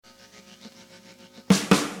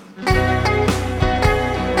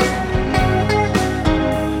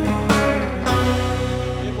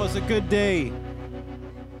good day.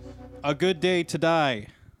 A good day to die.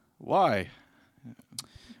 Why?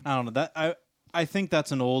 I don't know. I think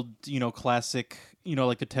that's an old, classic,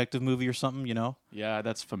 like detective movie or something, Yeah,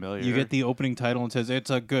 that's familiar. You get the opening title and it says, "It's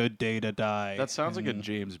a good day to die." That sounds like a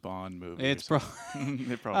James Bond movie. It's probably.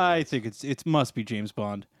 It probably I is. think it must be James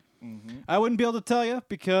Bond. I wouldn't be able to tell you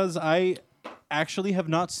because I actually have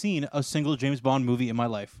not seen a single James Bond movie in my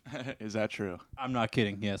life. Is that true? I'm not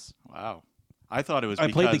kidding. Yes. Wow. I thought it was. I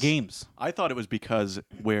because, played the games. I thought it was because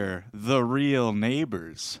we're the real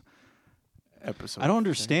neighbors. Episode. I don't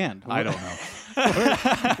understand. I don't know.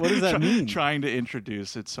 What does that mean? Trying to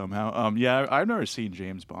introduce it somehow. Yeah, I've never seen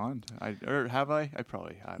James Bond. Or have I? I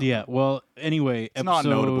probably. I don't Yeah. know. Well, anyway, It's not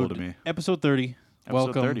notable to me. Episode 30.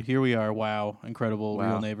 Welcome. 30. Here we are. Wow. Incredible.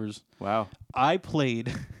 Wow. Real neighbors. Wow. I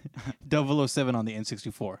played 007 on the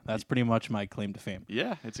N64. That's pretty much my claim to fame.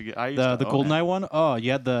 Yeah, it's a good. I used The to own it. GoldenEye one. Oh,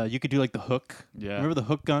 you could do like the hook. Yeah. Remember the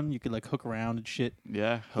hook gun? You could like hook around and shit.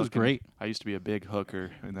 Yeah, It was hooking. great. I used to be a big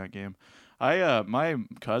hooker in that game. My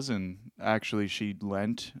cousin actually, she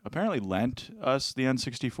apparently lent us the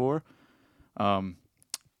N64.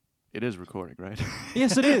 It is recording, right?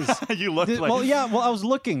 Yes, it is. You look like. Well, yeah. Well, I was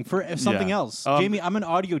looking for something Yeah. else. Jamie, I'm an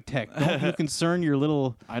audio tech. Don't you concern your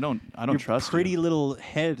little, I don't your trust pretty you. little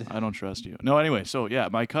head. I don't trust you. No, anyway, so yeah,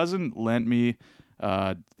 my cousin lent me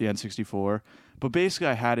the N64, but basically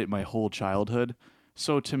I had it my whole childhood.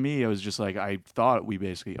 So to me, it was just like I thought we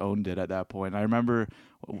basically owned it at that point. I remember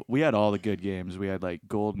we had all the good games. We had like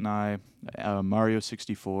GoldenEye, Mario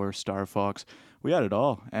 64, Star Fox. We had it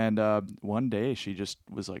all. And one day she just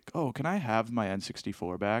was like, "Oh, can I have my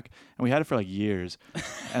N64 back?" And we had it for like years.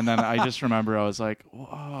 And then I just remember I was like,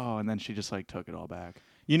 "Whoa!" And then she just like took it all back.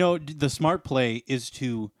 The smart play is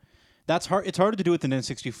to. That's hard. It's harder to do with an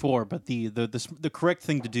N64, but the correct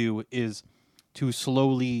thing to do is to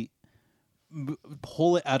slowly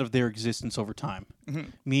pull it out of their existence over time.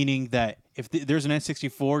 Meaning that if there's an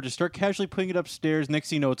N64, just start casually putting it upstairs. Next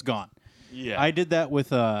thing you know, it's gone. Yeah. I did that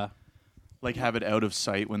with Like have it out of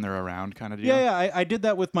sight when they're around, kind of deal. Yeah, I did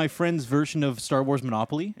that with my friend's version of Star Wars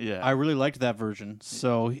Monopoly. Yeah. I really liked that version.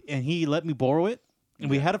 So, and he let me borrow it, and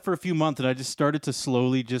we had it for a few months, and I just started to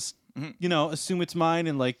slowly just, assume it's mine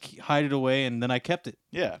and like hide it away, and then I kept it.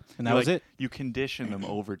 Yeah, And that was it. You condition them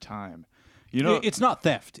over time. You know, It's not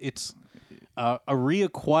theft. It's a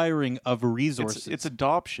reacquiring of resources. it's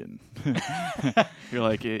adoption. You're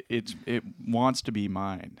like it wants to be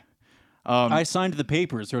mine. I signed the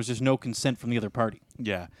papers. There was just no consent from the other party.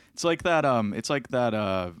 Yeah, it's like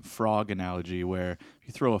that frog analogy where if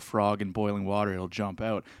you throw a frog in boiling water, it'll jump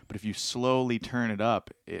out. But if you slowly turn it up,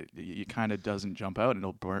 it kind of doesn't jump out and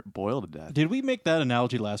it'll boil to death. Did we make that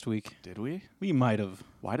analogy last week? Did we? We might have.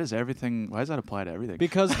 Why does that apply to everything?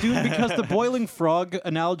 Because the boiling frog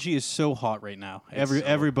analogy is so hot right now.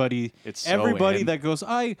 Everybody it's so in. that goes,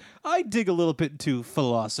 I dig a little bit into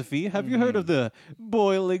philosophy. Have you heard of the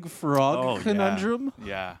boiling frog conundrum?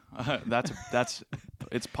 Yeah, that's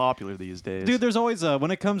it's popular these days. Dude, there's always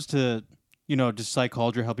when it comes to just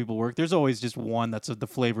psychology or how people work, there's always just one that's the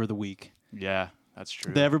flavor of the week Yeah, that's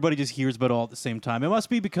true. that everybody just hears about all at the same time. It must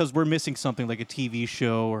be because we're missing something like a TV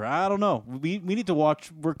show or I don't know. We need to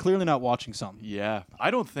watch. We're clearly not watching something. Yeah,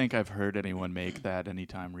 I don't think I've heard anyone make that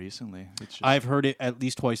anytime recently. It's just, I've heard it at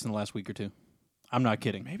least twice in the last week or two. I'm not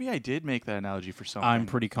kidding. maybe I did make that analogy for something. I'm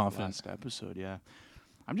pretty confident. Last episode, yeah.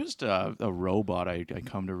 I'm just a robot. I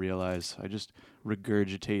come to realize I just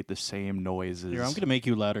regurgitate the same noises. Here, I'm gonna make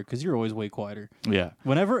you louder because you're always way quieter. Yeah.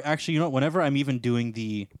 Whenever I'm even doing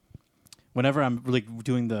whenever I'm like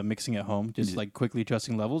doing the mixing at home, just like quickly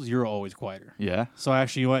adjusting levels, you're always quieter. Yeah. So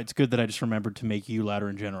actually, it's good that I just remembered to make you louder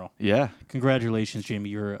in general. Yeah. Congratulations, Jamie.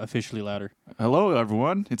 You're officially louder. Hello,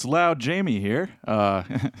 everyone. It's Loud Jamie here.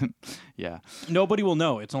 Yeah. Nobody will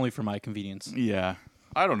know. It's only for my convenience. Yeah.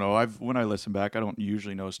 I don't know. When I listen back, I don't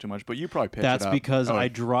usually notice too much, but you probably pick That's it up. because Oh, I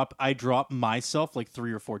drop myself like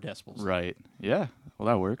 3 or 4 decibels. Right. Yeah. Well,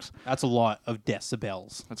 that works. That's a lot of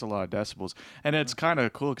decibels. That's a lot of decibels. And it's kind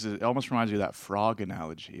of cool because it almost reminds you of that frog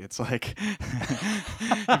analogy. It's like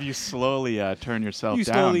if you slowly turn yourself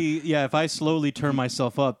down. If I slowly turn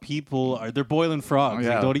myself up, they're boiling frogs.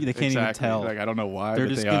 Yeah, they can't even tell. Like, I don't know why, They're but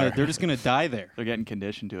just they gonna are. they're just gonna die there. They're getting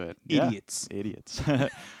conditioned to it. Idiots. Yeah, idiots.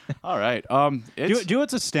 All right. Do you know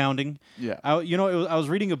what's astounding? Yeah. I was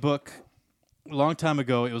reading a book a long time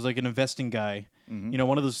ago. It was like an investing guy.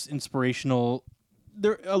 One of those inspirational.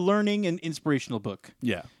 They're a learning and inspirational book.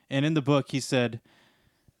 Yeah. And in the book, he said,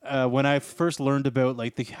 when I first learned about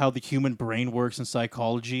like how the human brain works in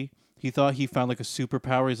psychology, He thought he found like a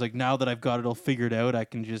superpower. He's like, now that I've got it all figured out, I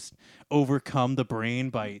can just overcome the brain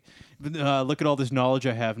by look at all this knowledge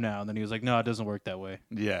I have now. And then he was like, no, it doesn't work that way.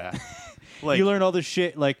 Yeah. You learn all this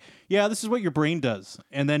shit like, yeah, this is what your brain does.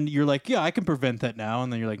 And then you're like, yeah, I can prevent that now.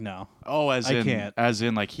 And then you're like, no. Oh, I can't. as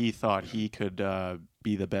in, like, he thought he could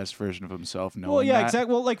be the best version of himself. Well, yeah, that.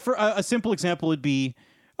 exactly. Well, like for a simple example would be,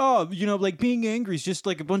 oh, like being angry is just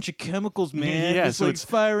like a bunch of chemicals, man. Yeah, it's so like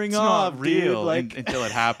firing it's off, not real dude. Like, until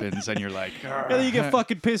it happens, and you're like, and then you get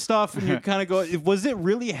fucking pissed off, and you're kind of going, was it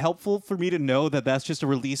really helpful for me to know that that's just a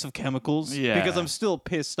release of chemicals? Yeah. Because I'm still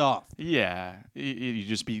pissed off. yeah, you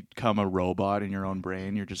just become a robot in your own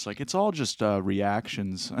brain. You're just like, it's all just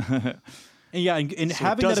reactions. And yeah, and So it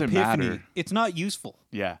having that doesn't epiphany, matter. it's not useful.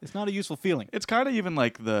 Yeah. It's not a useful feeling. It's kind of even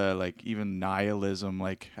like even nihilism,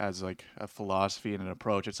 like as like a philosophy and an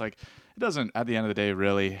approach. It's like it doesn't at the end of the day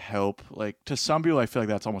really help. Like to some people, I feel like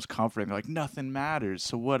that's almost comforting. They're like nothing matters,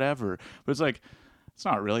 so whatever. But it's like it's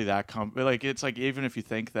not really that like it's like even if you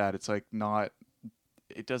think that, it's like not.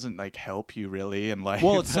 It doesn't like help you really in life.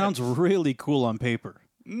 Well, it sounds really cool on paper.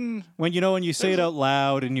 When you say it out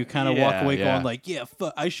loud and you kind of walk Yeah, away yeah. going like, yeah,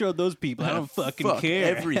 I showed those people. I don't fucking Fuck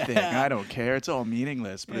care. everything. I don't care. It's all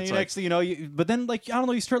meaningless. But And it's next thing you know, but then like I don't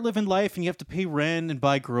know, you start living life and you have to pay rent and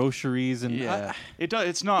buy groceries and yeah, it does.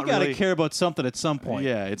 It's not you gotta really. care about something at some point.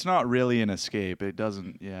 Yeah, it's not really an escape. It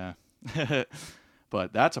doesn't. Yeah,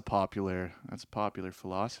 but that's a popular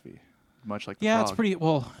philosophy, much like the Yeah, frog. it's pretty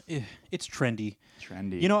well. It's trendy.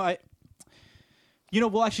 trendy.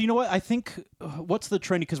 Well, actually, you know what? I think what's the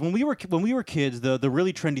trendy? Because when we were kids, the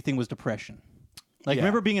really trendy thing was depression. Like, Yeah.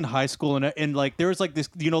 remember being in high school and like there was like this,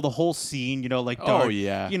 the whole scene, like Oh, dark.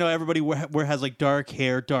 yeah. Everybody has like dark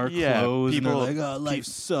hair, dark Yeah, clothes, people- and they're like, oh, life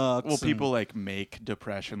sucks. Well, and- people like make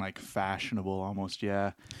depression like fashionable almost.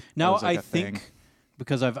 Yeah. That now was, like, I a think thing.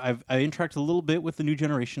 because I interacted a little bit with the new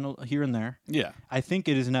generation here and there. Yeah. I think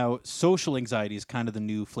it is now social anxiety is kind of the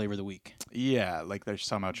new flavor of the week. Yeah, like they're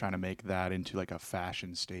somehow trying to make that into like a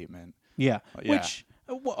fashion statement. Yeah, Yeah. which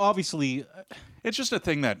obviously. It's just a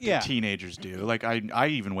thing that Yeah. teenagers do. Like I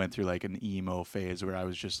even went through like an emo phase where I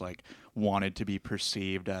was just like wanted to be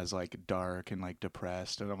perceived as like dark and like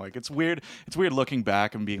depressed, and I'm like, it's weird. It's weird looking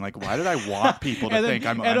back and being like, why did I want people to And then, think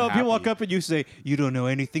I'm and unhappy? people walk up and you say, "You don't know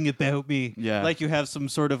anything about me." Yeah. like you have some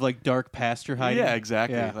sort of like dark past you're hiding. Yeah,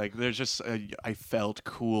 exactly. Yeah. Like there's just I felt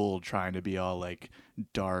cool trying to be all like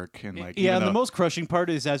dark and like Yeah, even and the though- most crushing part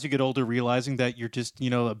is as you get older, realizing that you're just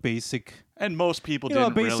a basic, and most people a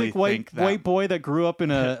didn't basic really white think that. white boy that grew up in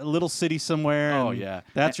a little city somewhere. Oh, and yeah.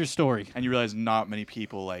 that's your story. And you realize not many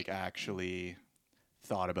people like actually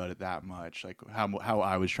thought about it that much, like how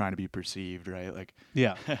I was trying to be perceived, right? Like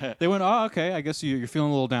Yeah, they went, "Oh, okay, I guess you're feeling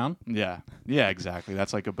a little down." yeah, exactly.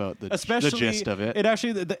 That's like about the Especially gist of it.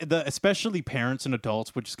 actually the especially parents and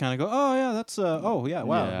adults would just kind of go, "Oh yeah, that's oh yeah,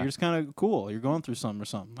 wow, Yeah. you're just kind of cool. You're going through something or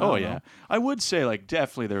something." I Oh don't yeah, know. I would say like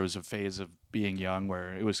definitely there was a phase of being young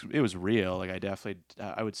where it was real. Like I definitely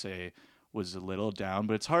I would say was a little down,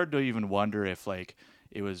 but it's hard to even wonder if like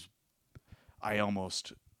it was. I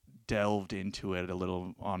almost delved into it a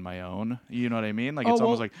little on my own. You know what I mean? Like Oh, it's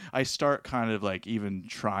almost well- like I start kind of like even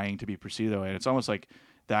trying to be perceived that way. And it's almost like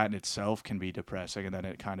that in itself can be depressing, and then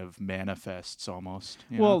it kind of manifests almost.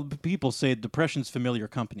 You know? Well, people say depression's familiar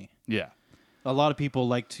company. yeah. A lot of people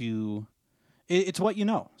like to. It's what you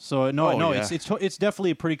know. So no, Oh, yeah. it's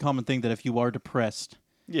definitely a pretty common thing that if you are depressed,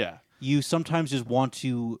 Yeah. you sometimes just want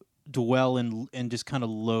to dwell and just kind of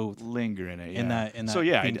loathe. Linger in it. Yeah. In that so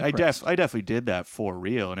yeah, being I depressed. definitely did that for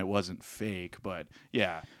real, and it wasn't fake. But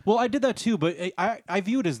yeah, Well, I did that too, but I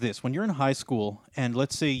view it as this: when you're in high school and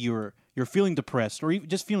let's say you're feeling depressed or even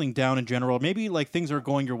just feeling down in general, maybe like things are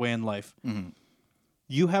going your way in life. Mm-hmm.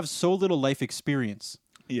 You have so little life experience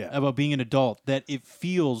yeah, about being an adult that it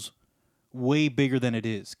feels way bigger than it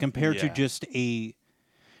is compared to Yeah. just a.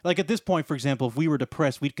 Like at this point, for example, if we were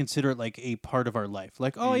depressed, we'd consider it like a part of our life.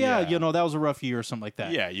 Like, oh yeah, Yeah. that was a rough year or something like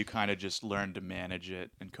that. yeah. You kind of just learn to manage it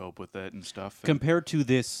and cope with it and stuff. And- Compared to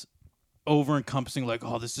this over-encompassing, like,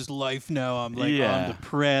 oh, this is life now. I'm like, oh, Yeah. I'm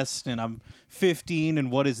depressed and I'm 15 and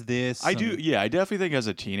what is this? I do, And- yeah. I definitely think as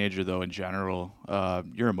a teenager, though, in general,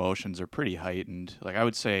 your emotions are pretty heightened. Like I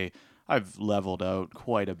would say, I've leveled out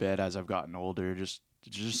quite a bit as I've gotten older. Just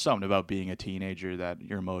something about being a teenager that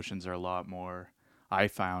your emotions are a lot more. I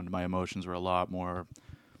found my emotions were a lot more.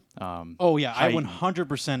 Oh yeah, I heightened.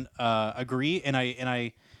 100% agree, and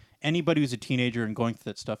anybody who's a teenager and going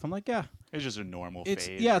through that stuff, I'm like, yeah, It's just a normal it's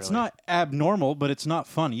phase. yeah, it's really. not abnormal, but it's not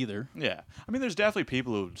fun either. Yeah, I mean, there's definitely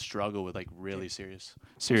people who struggle with like really serious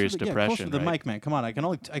Closer to depression. the right? mic, man. Come on, I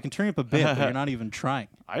can turn you up a bit, but you're not even trying.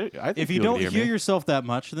 I think If you people don't hear hear me. yourself that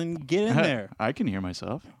much, then get in there. I can hear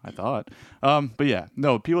myself. I thought, but yeah,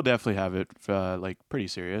 no, people definitely have it like pretty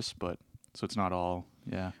serious, but so it's not all.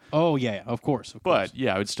 Yeah, Oh yeah, of course. but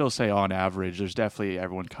yeah, I would still say on average, there's definitely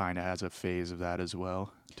everyone kind of has a phase of that as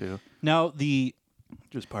well too. now the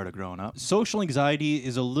Just part of growing up. social anxiety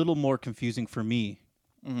is a little more confusing for me,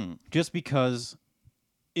 just because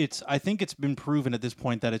I think it's been proven at this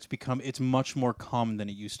point that it's much more common than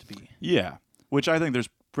it used to be. Yeah, which I think there's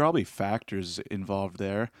probably factors involved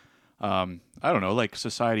there. I don't know, like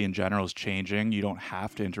society in general is changing. You don't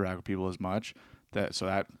have to interact with people as much. That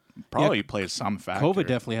probably plays some factor. COVID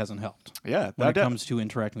definitely hasn't helped yeah, when it that comes to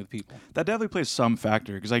interacting with people. that definitely plays some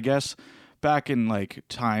factor because I guess back in like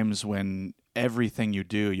times when everything you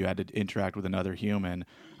do you had to interact with another human,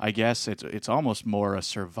 I guess it's almost more a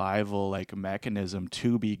survival like mechanism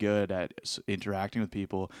to be good at interacting with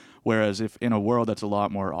people, whereas if in a world that's a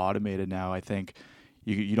lot more automated now, I think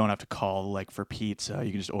you don't have to call like for pizza, you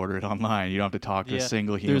can just order it online, you don't have to talk to a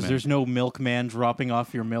single human. There's no milkman dropping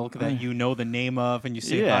off your milk that you know the name of and you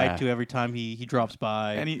say hi Yeah. to every time he drops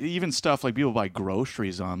by. and even stuff like people buy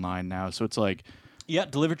groceries online now, so it's like yeah,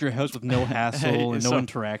 delivered to your house with no hassle and no So,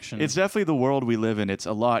 interaction. it's definitely the world we live in. It's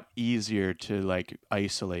a lot easier to like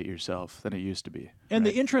isolate yourself than it used to be. And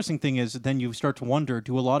right? the interesting thing is, then you start to wonder: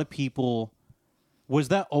 do a lot of people? Was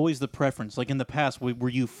that always the preference? Like in the past, were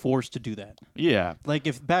you forced to do that? Yeah, Like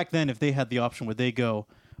if back then, if they had the option, would they go,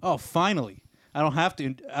 "Oh, finally, I don't have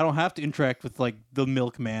to interact with like the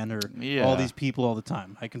milkman or Yeah. all these people all the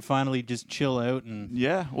time. I can finally just chill out and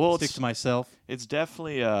yeah. Well, stick to myself." it's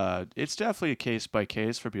definitely a case by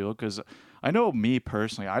case for people because I know me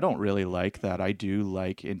personally, I don't really like that. I do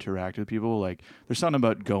like interacting with people. Like there's something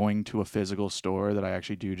about going to a physical store that I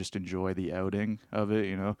actually do just enjoy the outing of it.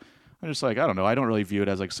 You know, I'm just like I don't know. I don't really view it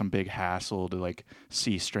as like some big hassle to like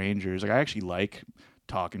see strangers. Like I actually like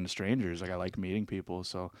talking to strangers. Like I like meeting people.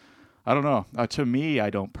 So I don't know. To me, I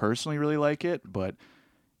don't personally really like it, but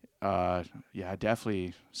yeah,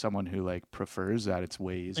 definitely someone who like prefers that. It's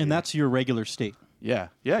way easier. And that's your regular state. Yeah.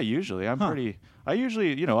 Usually, I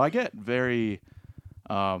usually, I get very,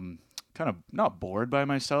 kind of not bored by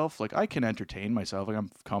myself. Like I can entertain myself. Like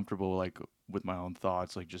I'm comfortable, like with my own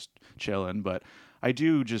thoughts, like just chilling. But I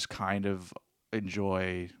do just kind of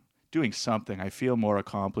enjoy doing something. I feel more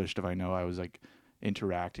accomplished if I know I was like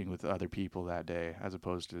interacting with other people that day, as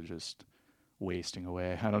opposed to just wasting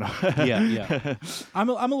away. I don't know. Yeah. I'm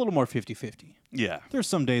a little more 50-50. Yeah. There's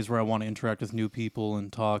some days where I want to interact with new people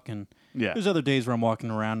and talk, and Yeah. there's other days where I'm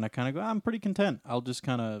walking around and I kind of go, I'm pretty content. I'll just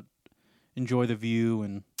kind of enjoy the view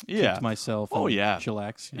and keep Yeah. to myself. Oh, and yeah.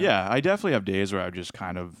 chillax. you know? Yeah, I definitely have days where I'm just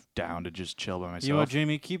kind of down to just chill by myself. You know what,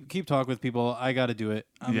 Jamie? Keep talking with people. I got to do it.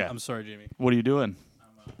 I'm sorry, Jamie. What are you doing?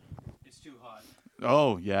 It's too hot.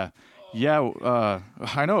 Oh, yeah. Yeah,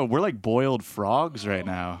 I know. We're like boiled frogs right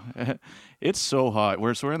now. It's so hot.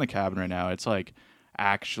 We're in the cabin right now. It's like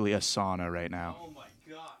actually a sauna right now. Oh my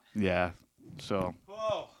god. Yeah. So,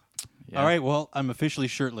 Whoa. yeah. All right. Well, I'm officially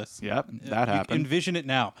shirtless. Yep, that You happened. Envision it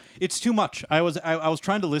now. It's too much. I was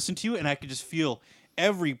trying to listen to you, and I could just feel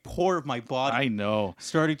every pore of my body I know.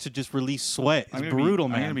 starting to just release sweat. It's I'm gonna brutal,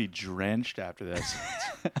 be, man. I'm going to be drenched after this.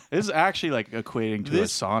 This is actually like equating to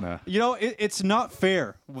This- a sauna. You know, it's not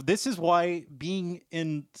fair. This is why being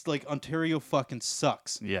in like Ontario fucking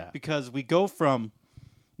sucks. Yeah. Because we go from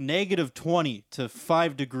 -20 to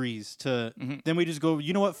 5 degrees to then we just go,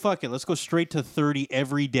 you know what, fuck it, let's go straight to 30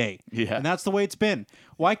 every day. Yeah. And that's the way it's been.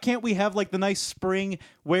 Why can't we have like the nice spring,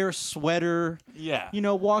 wear a sweater, Yeah.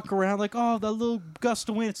 walk around like, oh, that little gust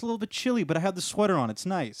of wind, it's a little bit chilly, but I have the sweater on, it's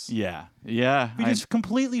nice. Yeah. Yeah. We just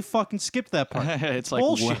completely fucking skipped that part. it's like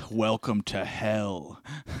bullshit. welcome to hell.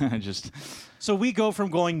 Just So we go from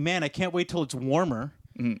going, man, I can't wait till it's warmer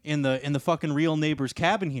in the fucking real neighbor's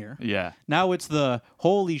cabin here. yeah. Now it's the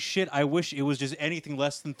holy shit, I wish it was just anything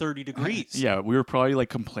less than 30 degrees. Yeah, we were probably like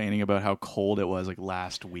complaining about how cold it was like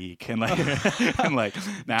last week, and like and like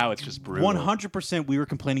now it's just brutal. 100% we were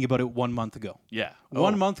complaining about it 1 month ago. Yeah,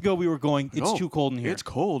 1 month ago we were going, it's too cold in here. It's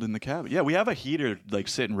cold in the cabin. Yeah, we have a heater like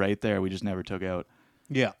sitting right there. We just never took out.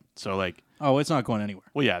 Yeah. So like, Oh, it's not going anywhere.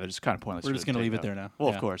 well, yeah, they're just kind of pointless. We're to just gonna take leave it out. there now. Well,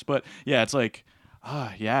 Yeah. of course, but yeah, it's like,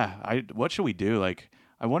 yeah. What should we do? Like,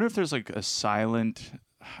 I wonder if there's like a silent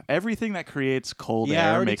everything that creates cold Yeah, I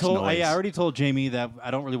air already makes told. noise. I already told Jamie that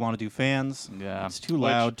I don't really want to do fans. Yeah. It's too Which-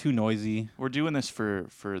 loud, too noisy. We're doing this for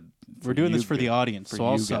We're doing this you for the gu- audience, for so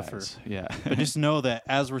I'll you suffer. guys. Yeah. But just know that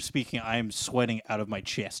as we're speaking, I am sweating out of my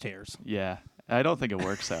chest hairs. Yeah. I don't think it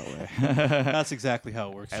works that way. That's exactly how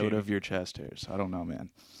it works. Out Jamie. of your chest hairs. I don't know, man.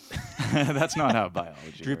 That's not how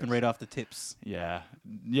biology Dripping works. right off the tips. Yeah.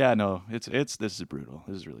 Yeah, no. It's this is brutal.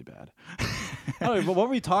 This is really bad. Oh, but what were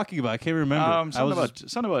we talking about? I can't remember. I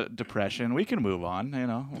Something about depression. We can move on, you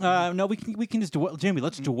know. no, we can just dwell. Jamie,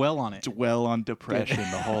 let's dwell on it. Dwell on depression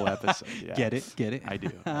the whole episode. Yeah. Get it? I do.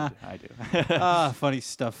 I do. Funny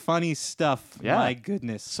stuff. Funny stuff. Yeah. My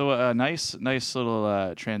goodness. So a nice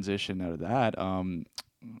little transition out of that.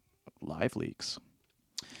 Live leaks.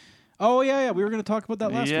 Oh yeah. We were going to talk about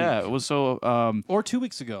that last Yeah. week. Well, so Or 2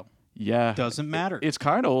 weeks ago. yeah. Doesn't matter. It's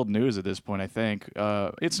kind of old news at this point, I think.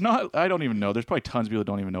 It's not. I don't even know. There's probably tons of people that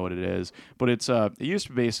don't even know what it is. But it's. It used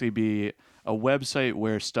to basically be a website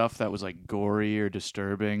where stuff that was like gory or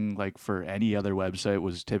disturbing, like for any other website,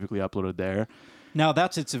 was typically uploaded there. Now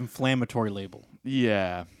that's its inflammatory label.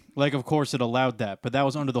 Yeah. Like, of course, it allowed that, but that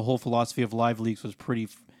was under the whole philosophy of live leaks was pretty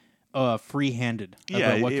free-handed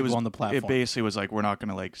about what it could was go on the platform. It basically was like, we're not going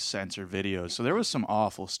to like censor videos. So there was some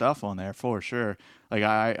awful stuff on there for sure. Like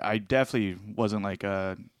I definitely wasn't like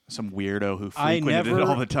some weirdo who frequented it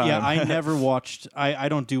all the time. Yeah, I never watched. I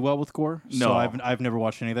don't do well with gore, so No. I've never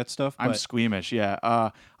watched any of that stuff. I'm But squeamish. Yeah.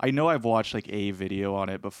 I know I've watched like a video on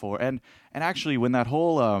it before, and actually when that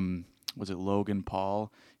whole was it Logan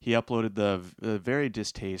Paul? He uploaded the very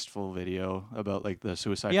distasteful video about like the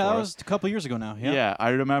suicide. yeah, that forest. was a couple years ago now. Yeah. Yeah, I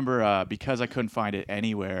remember because I couldn't find it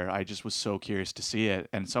anywhere, I just was so curious to see it,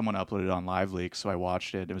 and someone uploaded it on LiveLeaks, so I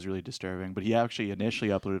watched it. It was really disturbing, but he actually initially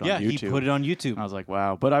uploaded it Yeah, on YouTube. he put it on YouTube. I was like,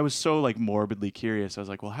 wow. But I was so like morbidly curious. I was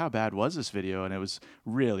like, well, how bad was this video? And it was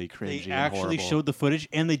really cringy They and actually horrible. showed the footage,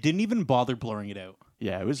 and they didn't even bother blurring it out.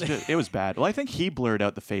 Yeah, it was bad. Well, I think he blurred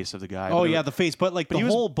out the face of the guy. Oh but it yeah, was- the face, but like but the he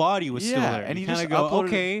was- whole body was still Yeah, there. and he kind just of go, uploaded-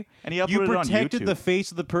 okay, and he you uploaded it on protected YouTube. the face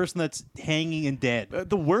of the person that's hanging and dead.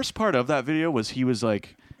 The worst part of that video was he was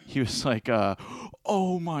like,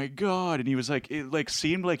 oh my god, and he was like, it like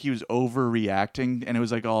seemed like he was overreacting, and it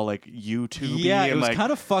was like all like YouTube. Yeah, it and was like,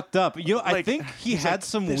 kind of fucked up. You know, I like, think he he's had like,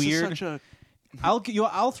 some "This is weird. such a-"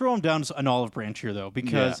 I'll throw him down an olive branch here though,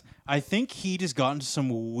 because I think he just got into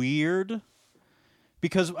some weird.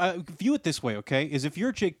 Because view it this way, okay? Is if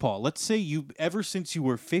you're Jake Paul, let's say you ever since you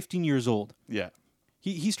were 15 years old, Yeah.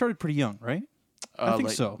 he started pretty young, right? I think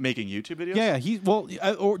like, so. Making YouTube videos.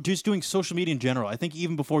 Yeah. Or just doing social media in general. I think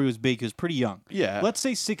even before he was big, he was pretty young. Yeah. Let's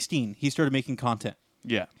say 16, he started making content.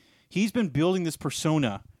 Yeah. He's been building this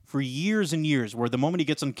persona for years and years, where the moment he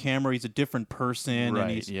gets on camera, he's a different person. Right.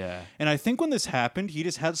 And he's, Yeah. And I think when this happened, he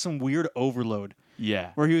just had some weird overload.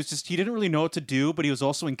 Yeah. Where he didn't really know what to do, but he was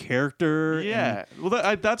also in character. and Yeah. Well,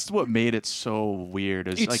 that's what made it so weird.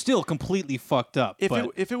 Is it's like, still completely fucked up.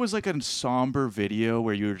 if it was like a somber video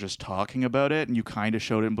where you were just talking about it and you kind of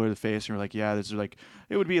showed it in blur the face and you're like, yeah, this is like,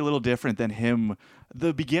 it would be a little different than him.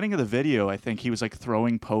 The beginning of the video, I think he was like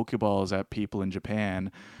throwing Pokeballs at people in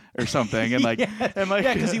Japan or something, and like,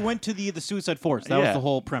 because he went to the Suicide Forest. That was Yeah. the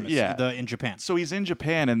whole premise. Yeah. In Japan. So he's in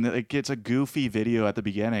Japan, and it gets a goofy video at the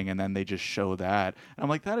beginning, and then they just show that. And I'm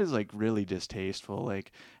like, that is like really distasteful.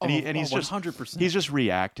 Like, and he's just 100%. he's just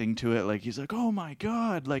reacting to it. Like he's like, oh my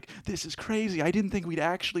god, like this is crazy. I didn't think we'd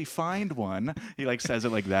actually find one. He like says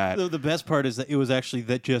it like that. The best part is that it was actually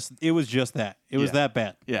that it was just that. It was Yeah. that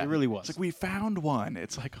bad. Yeah, It really was. It's like we found one.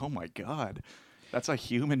 It's like, oh my god, that's a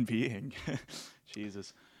human being.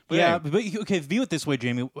 Jesus. But yeah, anyway, but okay, view it this way,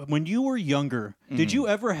 Jamie. When you were younger, did you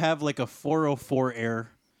ever have like a 404 error?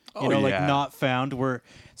 You Oh, know, like yeah. not found, where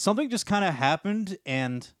something just kind of happened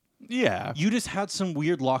and yeah. you just had some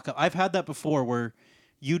weird lockup. I've had that before where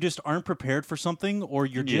you just aren't prepared for something, or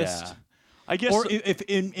you're just, Yeah. I guess. or if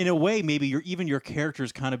in a way maybe your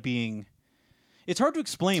character's kind of being. It's hard to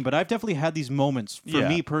explain, but I've definitely had these moments for Yeah.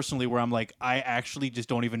 me personally where I'm like, I actually just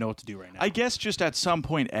don't even know what to do right now. I guess just at some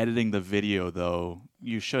point editing the video, though,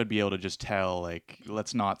 you should be able to just tell, like,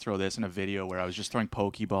 let's not throw this in a video where I was just throwing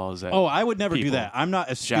Pokeballs at. Oh, I would never do people. that. I'm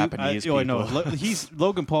not a Japanese I know. people.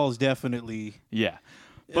 Logan Paul is definitely. Yeah.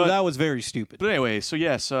 That was very stupid. But anyway, so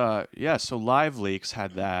yes, so Live Leaks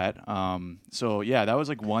had that. So yeah, that was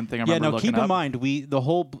like one thing I Yeah. remember Now looking keep in up. mind, the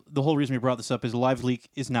whole reason we brought this up is Live Leak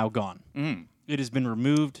is now gone. It has been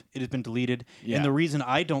removed. It has been deleted. Yeah. And the reason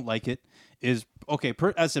I don't like it is okay.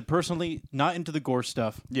 As I said, personally, not into the gore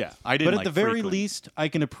stuff. Yeah, I didn't. But at like the very frequent- least, I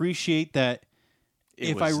can appreciate that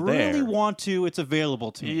if I was really there. want to, it's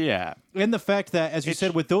available to me. Yeah. And the fact that, as you It's-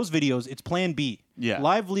 said, with those videos, it's Plan B. Yeah.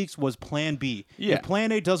 Live Leaks was Plan B. Yeah. If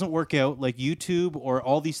Plan A doesn't work out, like YouTube or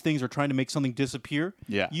all these things are trying to make something disappear,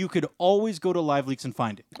 Yeah. you could always go to Live Leaks and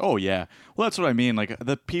find it. Oh yeah. Well, that's what I mean. Like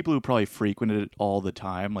the people who probably frequented it all the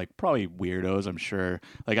time, like probably weirdos, I'm sure.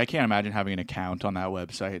 Like I can't imagine having an account on that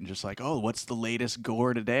website and just like, oh, what's the latest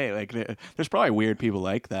gore today? Like there's probably weird people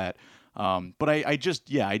like that. But I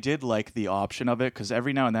just, I did like the option of it because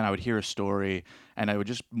every now and then I would hear a story and I would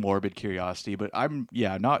just morbid curiosity. But I'm,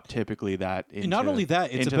 not typically that into, Not only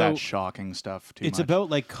that, it's into about- that shocking stuff too It's much. about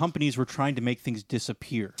like companies were trying to make things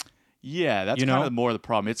disappear. Yeah, that's You kind know? of more the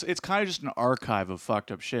problem. It's kind of just an archive of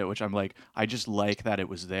fucked up shit, which I'm like, I just like that it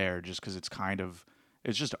was there just because it's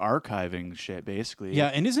just archiving shit basically. Yeah,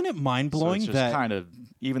 and isn't it mind So blowing it's just that? kind of,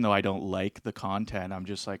 even though I don't like the content, I'm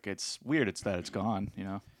just like, it's weird. It's that it's gone.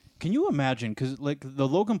 Can you imagine? Because like the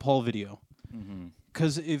Logan Paul video,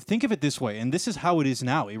 because think of it this way, and this is how it is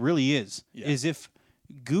now. It really is. Yeah. Is if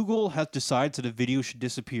Google has decides that a video should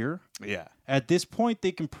disappear, Yeah, at this point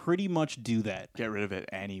they can pretty much do that. get rid of it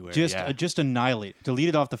anywhere. Just yeah. just annihilate it, delete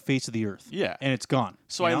it off the face of the earth. Yeah. and it's gone.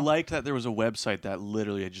 So you I know? liked that there was a website that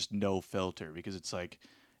literally had just no filter because it's like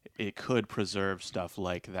it could preserve stuff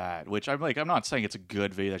like that. Which I'm like, I'm not saying it's a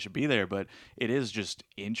good video that should be there, but it is just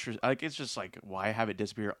interesting. Like it's just like, why have it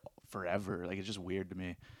disappear forever? Like it's just weird to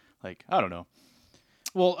me. Like I don't know.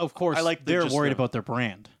 Well, of course, I like the- they're just worried the- about their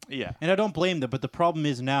brand, Yeah. and I don't blame them. But the problem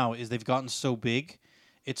is now is they've gotten so big,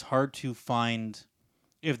 it's hard to find.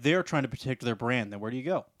 If they're trying to protect their brand, then where do you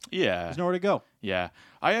go? Yeah. There's nowhere to go. Yeah.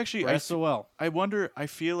 I actually I SOL. I wonder, I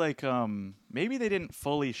feel like maybe they didn't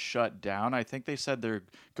fully shut down. I think they said they're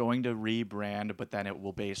going to rebrand, but then it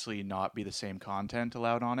will basically not be the same content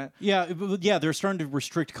allowed on it. Yeah, they're starting to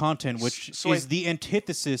restrict content, which So is the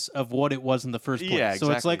antithesis of what it was in the first place. Yeah,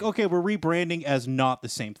 So it's like, exactly. okay, we're rebranding as not the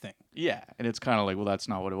same thing. Yeah, and it's kind of like, well, that's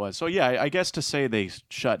not what it was. So yeah, I guess to say they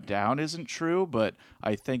shut down isn't true, but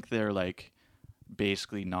I think they're like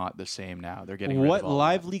basically not the same now. They're getting rid What of all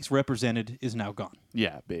Live that. Leaks represented is now gone.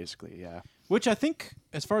 Yeah, basically, yeah. Which I think,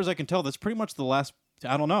 as far as I can tell, that's pretty much the last.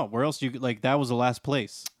 I don't know where else you like. That was the last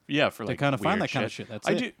place. Yeah, for like kinda find weird that kinda shit. That's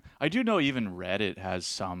I it. I do know even Reddit has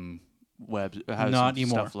some has Not some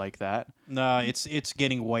anymore. stuff like that. No, it's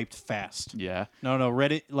getting wiped fast. Yeah. No,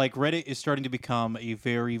 Reddit is starting to become a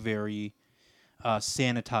very, very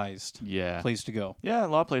sanitized Yeah. place to go. Yeah, a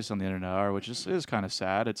lot of places on the internet are, which is kind of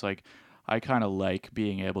sad. It's like I kind of like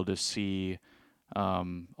being able to see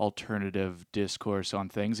alternative discourse on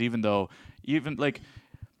things, even though like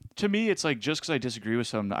to me, it's like just because I disagree with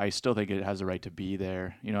something, I still think it has a right to be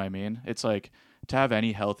there. You know what I mean? It's like to have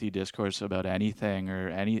any healthy discourse about anything or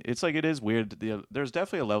any. It's like it is weird. There's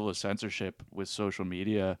definitely a level of censorship with social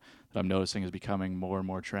media that I'm noticing is becoming more and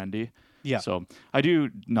more trendy. Yeah. So I do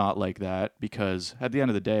not like that because at the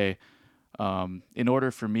end of the day, in order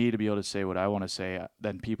for me to be able to say what I want to say,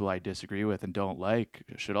 then people I disagree with and don't like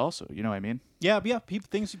should also. You know what I mean? Yeah.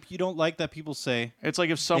 Things you don't like that people say, It's like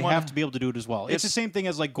if someone they have to be able to do it as well. It's the It's- same thing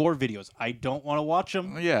as like gore videos. I don't want to watch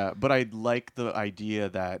them. Yeah, but I like the idea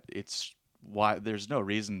that it's why there's no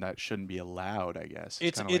reason that shouldn't be allowed. I guess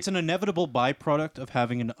It's kinda an inevitable byproduct of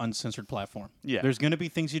having an uncensored platform. Yeah. There's going to be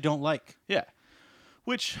things you don't like. yeah.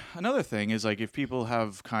 Which another thing is like if people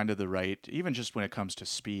have kind of the right, even just when it comes to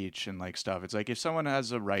speech and like stuff, it's like if someone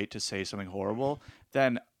has a right to say something horrible,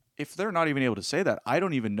 then if they're not even able to say that, I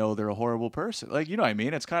don't even know they're a horrible person. Like, you know what I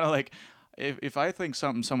mean? It's kind of like if I think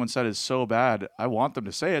something someone said is so bad, I want them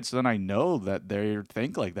to say it, so then I know that they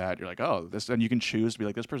think like that. You're like, oh, this, and you can choose to be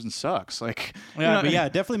like, this person sucks. Like, you Yeah, know, but yeah,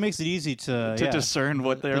 it definitely makes it easy to discern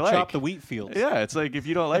what they're to like. chop the wheat fields. Yeah, it's like if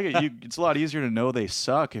you don't like it, it's a lot easier to know they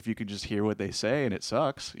suck if you can just hear what they say and it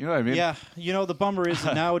sucks. You know what I mean? Yeah, the bummer is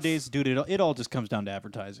that nowadays, dude, it all just comes down to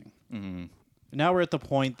advertising. Now we're at the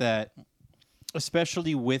point that,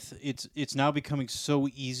 especially with it's now becoming so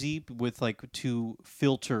easy with like to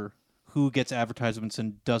filter who gets advertisements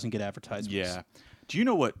and doesn't get advertisements. Yeah. Do you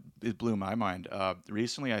know what it blew my mind?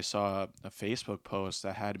 Recently, I saw a Facebook post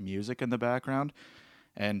that had music in the background,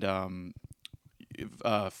 and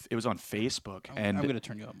it was on Facebook. And I'm gonna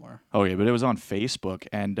turn you up more. oh yeah, but it was on Facebook,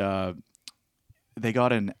 and they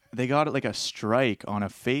got like a strike on a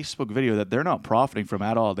Facebook video that they're not profiting from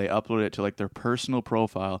at all. They uploaded it to like their personal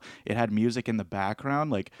profile. It had music in the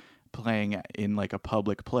background, like playing in like a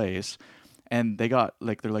public place. And they got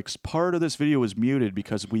like, they're like, part of this video was muted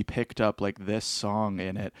because we picked up like this song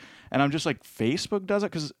in it. And I'm just like, Facebook does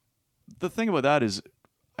it? Because the thing about that is,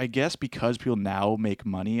 I guess because people now make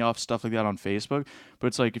money off stuff like that on Facebook, but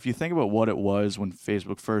it's like, if you think about what it was when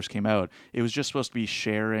Facebook first came out, it was just supposed to be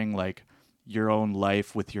sharing like your own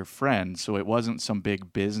life with your friends. So it wasn't some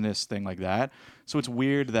big business thing like that. So it's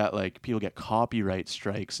weird that like people get copyright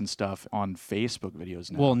strikes and stuff on Facebook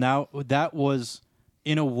videos now. Well, now that was,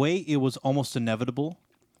 in a way, it was almost inevitable.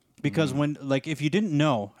 Because when, like, if you didn't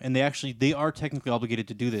know, and they are technically obligated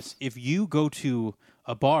to do this, if you go to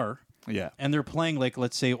a bar yeah. and they're playing, like,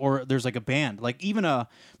 let's say, or there's like a band, like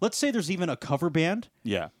let's say there's even a cover band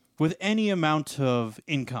Yeah. with any amount of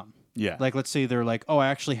income. Yeah. Like, let's say they're like, oh, I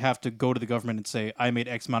actually have to go to the government and say I made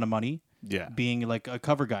X amount of money. Yeah. Being like a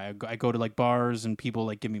cover guy, I go to like bars and people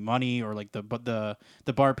like give me money, or like the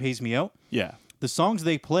bar pays me out. Yeah. The songs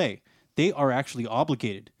they play, they are actually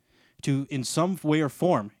obligated to, in some way or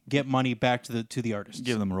form, get money back to the artists.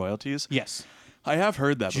 Give them royalties. Yes, I have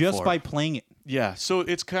heard that just before. by playing it. Yeah, so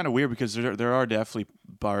it's kind of weird because there are definitely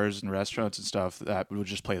bars and restaurants and stuff that will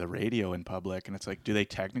just play the radio in public, and it's like, do they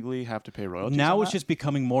technically have to pay royalties? Now on it's that? just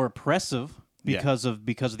becoming more oppressive Yeah. because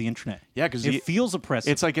of the internet. Yeah, because it feels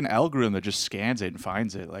oppressive. it's like an algorithm that just scans it and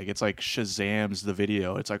finds it. Like it's like Shazams the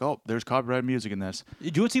video. It's like, oh, there's copyrighted music in this. Do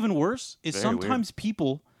you know what's even worse? Is Very sometimes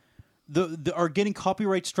people are getting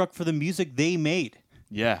copyright struck for the music they made.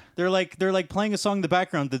 Yeah, They're like playing a song in the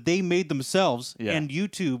background that they made themselves, Yeah. and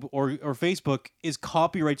YouTube or Facebook is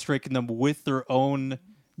copyright striking them with their own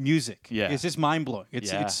music. Yeah. It's just mind blowing.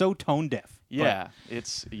 It's Yeah. so tone deaf. yeah.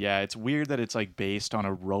 It's weird that it's like based on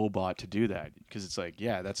a robot to do that, because it's like,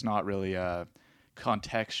 yeah, that's not really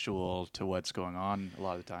contextual to what's going on a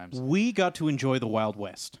lot of the times. We got to enjoy the Wild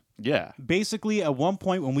West. Yeah, Basically, at one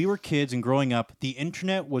point when we were kids and growing up, the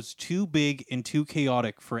internet was too big and too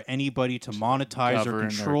chaotic for anybody to monetize or govern or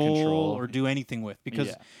control control. or do anything with, because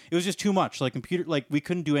Yeah. it was just too much. Like we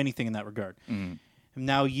couldn't do anything in that regard.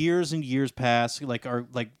 Now years and years pass, like our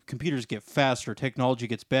computers get faster, technology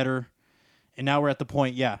gets better, and now we're at the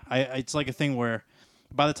point. Yeah, it's like a thing where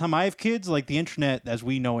by the time I have kids, like the internet as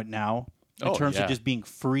we know it now, in Oh, terms yeah. of just being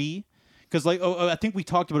free, because I think we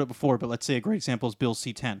talked about it before, but let's say a great example is Bill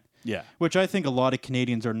C-10. yeah, Which I think a lot of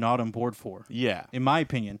Canadians are not on board for. yeah, In my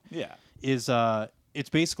opinion, yeah, is it's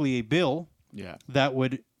basically a bill yeah. that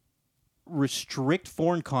would restrict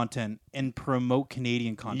foreign content and promote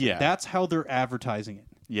Canadian content. Yeah. That's how they're advertising it.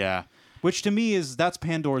 Yeah. Which to me that's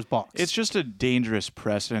Pandora's box. It's just a dangerous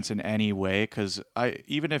precedence in any way, because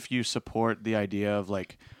even if you support the idea of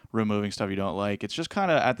like removing stuff you don't like, it's just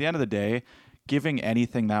kind of at the end of the day, giving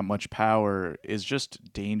anything that much power is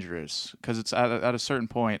just dangerous, because it's at a certain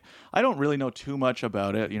point. I don't really know too much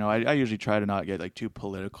about it. You know, I usually try to not get like too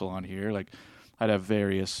political on here. Like I'd have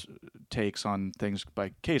various takes on things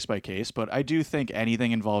by case, but I do think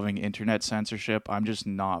anything involving internet censorship, I'm just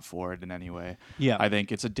not for it in any way. Yeah. I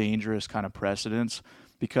think it's a dangerous kind of precedence,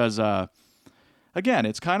 because again,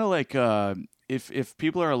 it's kind of like if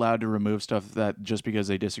people are allowed to remove stuff that just because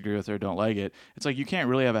they disagree with it or don't like it, it's like you can't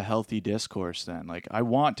really have a healthy discourse then. Like I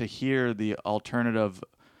want to hear the alternative.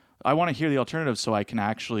 I want to hear the alternative so I can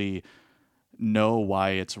actually know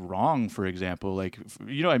why it's wrong, for example. Like,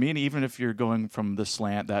 you know what I mean? Even if you're going from the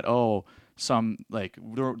slant that, oh, some like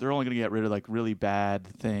they're only going to get rid of like really bad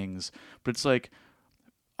things, but it's like,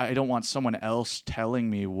 I don't want someone else telling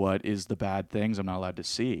me what is the bad things I'm not allowed to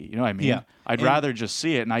see. You know what I mean? Yeah. I'd rather just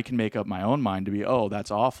see it, and I can make up my own mind to be, oh, that's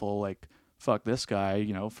awful. Like, fuck this guy,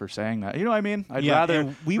 you know, for saying that. You know what I mean? I'd Yeah, rather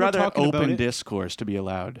and we were talking about open it. discourse to be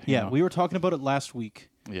allowed. you Yeah, know? we were talking about it last week,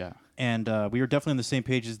 Yeah. and we were definitely on the same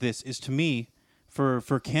page as this. Is to me, for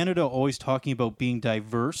Canada always talking about being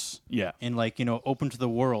diverse Yeah. and like, you know, open to the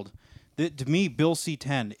world. To me, Bill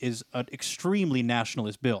C-10 is an extremely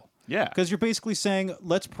nationalist bill. Yeah. Because you're basically saying,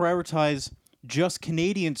 let's prioritize just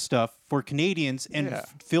Canadian stuff for Canadians and Yeah.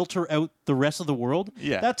 filter out the rest of the world.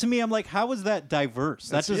 Yeah. That to me, I'm like, how is that diverse?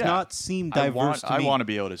 That does not seem diverse to me. I want to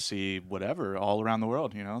be able to see whatever all around the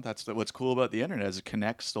world. You know, that's what's cool about the internet is it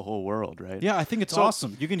connects the whole world, right? Yeah, I think it's So-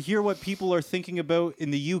 awesome. You can hear what people are thinking about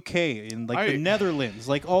in the UK, in like the I- Netherlands,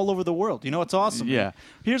 like all over the world. You know, it's awesome. Yeah.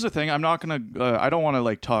 Here's the thing. I'm not gonna. I don't want to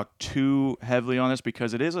like talk too heavily on this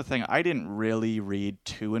because it is a thing. I didn't really read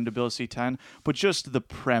too into Bill C-10, but just the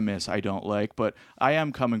premise I don't like. But I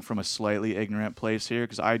am coming from a slightly ignorant place here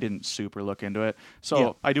because I didn't super look into it. So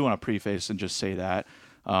Yeah. I do want to preface and just say that.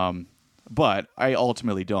 But I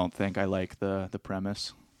ultimately don't think I like the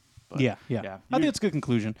premise. But, Yeah. I think it's a good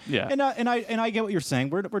conclusion. Yeah. and I get what you're saying.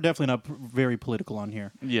 We're definitely not very political on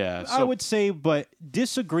here. Yeah. I So, would say, but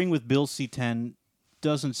disagreeing with Bill C-10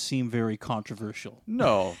 doesn't seem very controversial,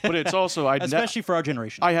 no, but it's also especially for our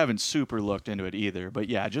generation. I haven't super looked into it either, but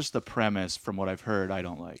yeah, just the premise from what I've heard, I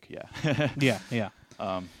don't like. Yeah. Yeah.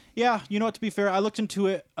 Yeah, you know what? To be fair, I looked into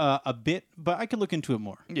it a bit, but I could look into it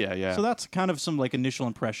more. Yeah, yeah. So that's kind of some like initial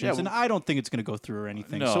impressions, Yeah, and I don't think it's going to go through or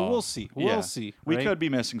anything. So No. we'll see. We'll Yeah. see. We right? could be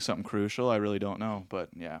missing something crucial. I really don't know, but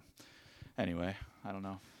yeah. Anyway, I don't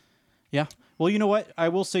know. Yeah. Well, you know what? I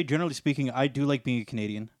will say, generally speaking, I do like being a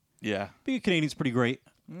Canadian. Yeah. Being a Canadian's pretty great.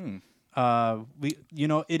 We, you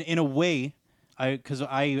know, in a way, because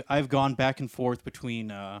I've gone back and forth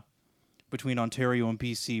between Ontario and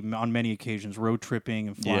BC on many occasions, road tripping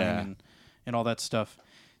and flying Yeah. and all that stuff.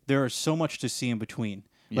 There is so much to see in between.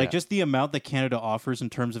 Like Yeah. just the amount that Canada offers in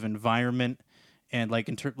terms of environment and like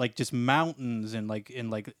like just mountains and like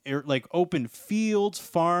like open fields,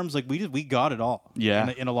 farms. Like we got it all. Yeah.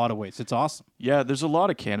 In a lot of ways, it's awesome. Yeah, there's a lot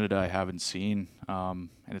of Canada I haven't seen, and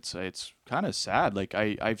it's kind of sad. Like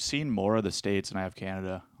I've seen more of the States than I have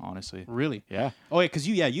Canada, honestly. Really. Yeah. Oh yeah, because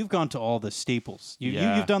you've gone to all the staples.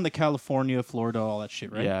 Yeah. You've done the California, Florida, all that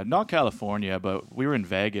shit, right? Yeah, not California, but we were in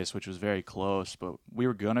Vegas, which was very close. But we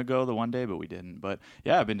were gonna go the one day, but we didn't. But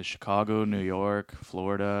yeah, I've been to Chicago, New York,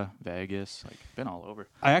 Florida, Vegas. Like been all over.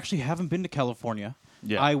 I actually haven't been to California.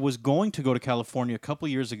 Yeah. I was going to go to California a couple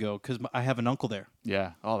years ago because I have an uncle there.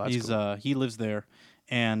 Yeah. Oh, that's cool. He lives there,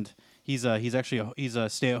 and he's actually he's a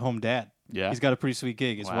stay-at-home dad. Yeah. He's got a pretty sweet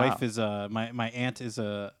gig. His Wow. wife is my aunt is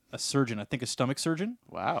a surgeon. I think a stomach surgeon.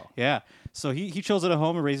 Wow. Yeah. So he chills at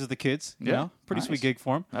home and raises the kids. You Yeah, know, pretty nice. sweet gig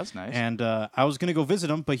for him. That's nice. And I was gonna go visit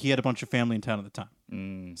him, but he had a bunch of family in town at the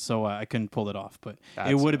time. So I couldn't pull it off, but it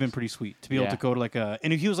That would have been sucks. pretty sweet to be able Yeah. to go to like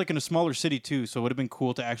and he was like in a smaller city too, so it would have been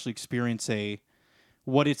cool to actually experience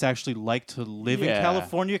what it's actually like to live in Yeah.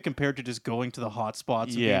 California compared to just going to the hot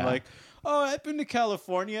spots and Yeah. being like, oh, I've been to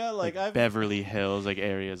California, like I've Beverly Hills, like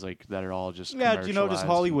areas like that are all just yeah, you know, just commercialized.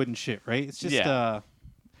 Hollywood and shit, right? It's just Yeah.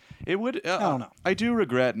 It would. I don't know. I do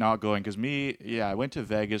regret not going because I went to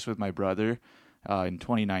Vegas with my brother in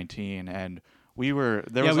 2019, and we were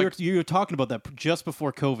there. yeah, was you were talking about that just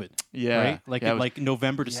before COVID. Yeah. Right? Like Yeah, it in was- like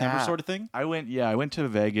November, December Yeah. sort of thing. I went to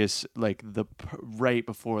Vegas like right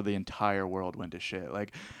before the entire world went to shit.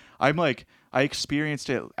 Like I experienced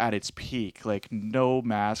it at its peak. Like no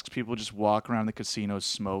masks, people just walk around the casinos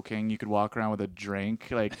smoking. You could walk around with a drink.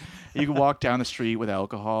 Like you could walk down the street with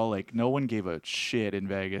alcohol. Like no one gave a shit in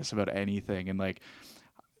Vegas about anything. And like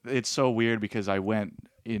it's so weird because I went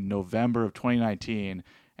in November of 2019.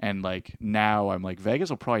 And like now, I'm like Vegas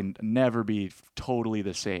will probably never be totally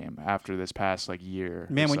the same after this past like year.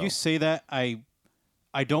 Man, or when so. you say that, I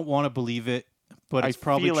don't want to believe it, but I it's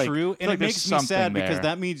probably feel like- true, I feel and like it there's makes me sad something because there.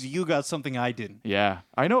 that means you got something I didn't. Yeah,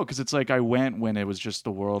 I know, because it's like I went when it was just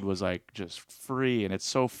the world was like just free, and it's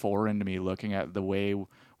so foreign to me looking at the way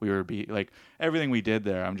we were like everything we did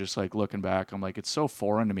there. I'm just like looking back, I'm like it's so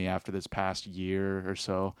foreign to me after this past year or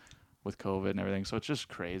so with COVID and everything. So it's just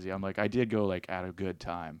crazy. I'm like I did go like at a good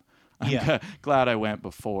time. I'm Yeah. glad I went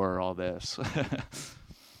before all this.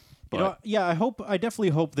 You know, yeah, I definitely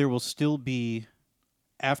hope there will still be,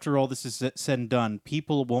 after all this is said and done,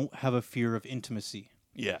 people won't have a fear of intimacy,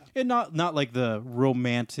 yeah, and not like the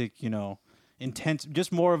romantic, you know, intense,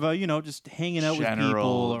 just more of a, you know, just hanging out with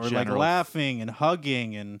people or like general- laughing and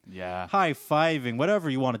hugging and yeah. high fiving, whatever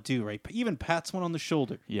you want to do, right? Even pat someone on the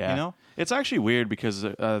shoulder. Yeah, You know? it's actually weird because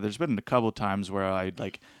there's been a couple times where I'd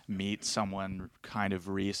like meet someone kind of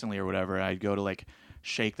recently or whatever. I'd go to like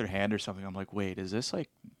shake their hand or something. I'm like, wait, is this like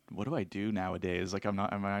what do I do nowadays? Like, am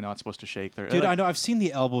I not supposed to shake their? Dude, like, I know I've seen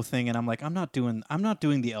the elbow thing, and I'm like, I'm not doing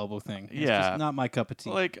the elbow thing. It's Yeah. just not my cup of tea.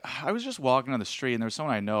 Like, I was just walking on the street and there was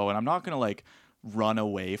someone I know, and I'm not gonna like run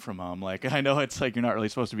away from him. Like, I know it's like you're not really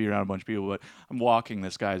supposed to be around a bunch of people, but I'm walking.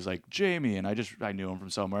 This guy's like Jamie, and I knew him from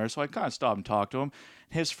somewhere, so I kind of stopped and talked to him.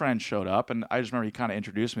 His friend showed up, and I just remember he kind of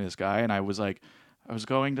introduced me to this guy, and I was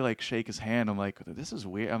going to like shake his hand. I'm like, this is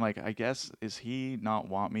weird. I'm like, I guess is he not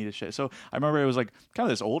want me to shake? So I remember it was like kind of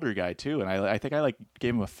this older guy too, and I think I like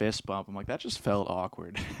gave him a fist bump. I'm like, that just felt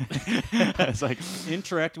awkward. It's like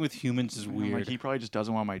Interacting with humans is I'm weird. like, he probably just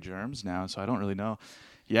doesn't want my germs now, so I don't really know.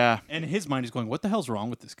 Yeah, And in his mind, he's going, "What the hell's wrong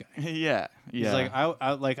with this guy?" yeah, He's yeah. like,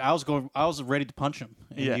 I was ready to punch him,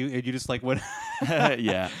 and Yeah. you just like what?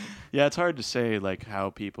 Yeah, it's hard to say like how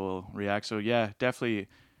people react. So yeah, definitely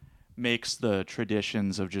makes the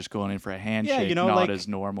traditions of just going in for a handshake you know, not like- as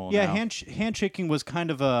normal Yeah, now. handshaking was kind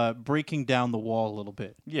of breaking down the wall a little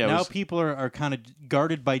bit. Yeah, it now was- people are kind of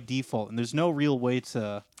guarded by default, and there's no real way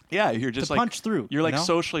to Yeah, you're just like punch through. You're you like know?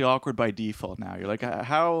 socially awkward by default now. You're like,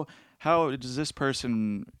 how does this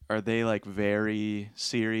person? Are they like very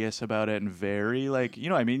serious about it and very like you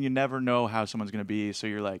know? What I mean, you never know how someone's gonna be, so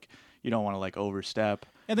you're like you don't want to like overstep.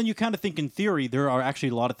 And then you kind of think, in theory, there are actually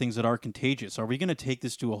a lot of things that are contagious. Are we going to take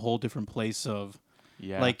this to a whole different place of,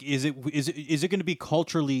 Yeah, like, is it going to be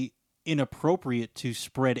culturally inappropriate to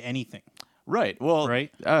spread anything. Right. Well,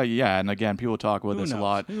 Right? Yeah, and again, people talk about Who this knows? a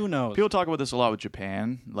lot. Who knows? People talk about this a lot with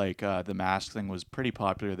Japan. Like the mask thing was pretty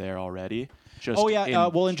popular there already. Just Oh yeah, in,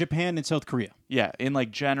 well in Japan and South Korea. yeah, in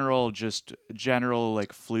like general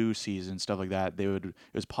like flu season stuff like that. It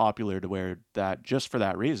was popular to wear that just for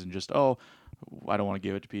that reason. Just I don't want to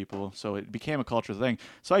give it to people, so it became a cultural thing.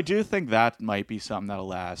 So I do think that might be something that'll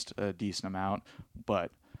last a decent amount.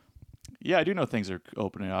 But yeah, I do know things are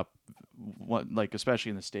opening up. Like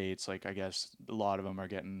especially in the States, like I guess a lot of them are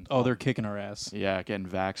getting They're kicking our ass. getting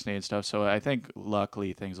vaccinated and stuff. So I think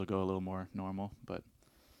luckily things will go a little more normal. But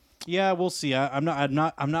Yeah, we'll see.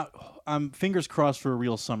 I'm fingers crossed for a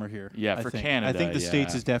real summer here. Yeah, I for think. Canada, I think the yeah.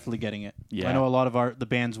 States is definitely getting it. Yeah. I know a lot of the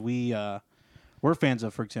bands we're fans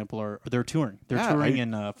of, for example, they're touring. They're Yeah, touring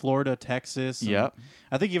in Florida, Texas. and Yep.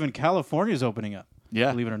 I think even California is opening up.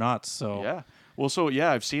 Yeah. Believe it or not. So yeah, well, so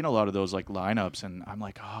yeah, I've seen a lot of those like lineups, and I'm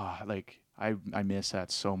like, I miss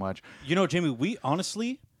that so much. you know, Jamie, we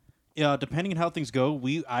honestly, depending on how things go,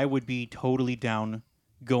 I would be totally down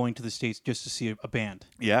going to the States just to see a band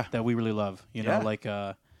Yeah, that we really love. You know,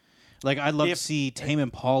 Yeah. like I'd love to see Tame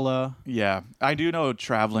Impala. yeah. I do know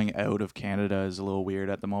traveling out of Canada is a little weird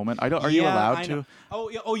at the moment. Are you allowed I to? know. Oh,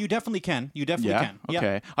 yeah, you definitely can. You definitely Yeah. can. Yeah.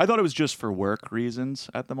 Okay. I thought it was just for work reasons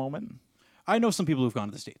at the moment. I know some people who've gone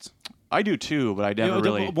to the States. I do too, but I You never know,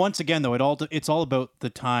 really. Once again, though, it's all about the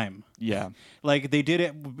time. Yeah. Like they did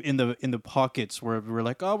it in the pockets where we're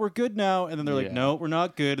like, oh, we're good now, and then they're like, Yeah. no, we're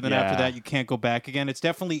not good, and then after Yeah. that, you can't go back again. It's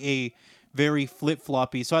definitely a very flip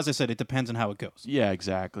floppy. So as I said, it depends on how it goes. Yeah,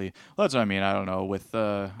 exactly. Well, that's what I mean. I don't know. With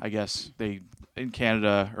I guess they in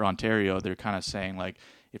Canada or Ontario, they're kind of saying like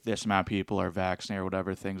if this amount of people are vaccinated or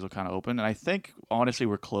whatever, things will kind of open. And I think honestly,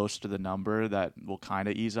 we're close to the number that will kind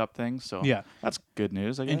of ease up things. So Yeah. that's good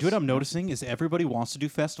news. I guess. And what I'm noticing is everybody wants to do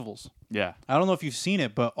festivals. Yeah. I don't know if you've seen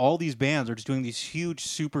it, but all these bands are just doing these huge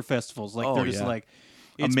super festivals. Like Oh, they're just yeah. like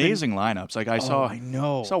it's been- Amazing lineups. Like I saw. I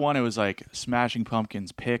know. Saw one. It was like Smashing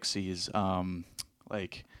Pumpkins, Pixies,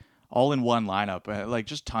 like all in one lineup. Like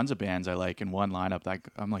just tons of bands I like in one lineup. Like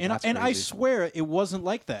I'm like, that's And I crazy. swear it wasn't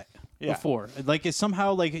like that Yeah. before. Like it's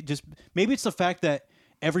somehow like it just maybe it's the fact that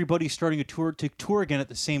everybody's starting to tour again at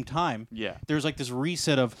the same time. Yeah. There's like this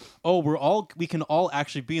reset of we can all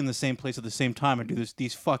actually be in the same place at the same time and do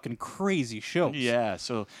these fucking crazy shows. Yeah.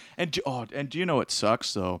 So and do you know what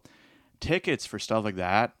sucks though? Tickets for stuff like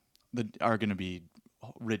that are going to be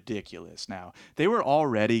ridiculous now. They were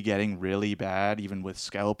already getting really bad, even with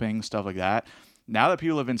scalping stuff like that. Now that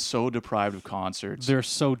people have been so deprived of concerts, They're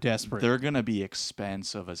so desperate. they're going to be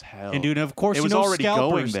expensive as hell. And dude, of course, it was already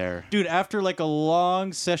scalpers, going there. Dude, after like a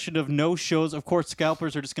long session of no shows, of course,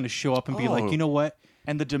 scalpers are just going to show up and be like, Oh, you know what?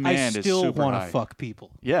 And the I demand is still super want high. to fuck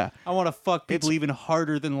people. Yeah. I want to fuck people It's- even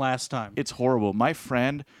harder than last time. It's horrible. My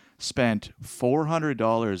friend spent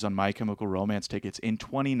 $400 on My Chemical Romance tickets in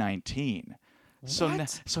 2019. So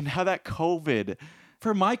What? so now that COVID,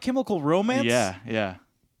 For My Chemical Romance? yeah.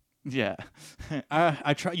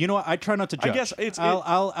 I try. You know what? I try not to judge. guess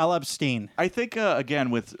I'll abstain. I think again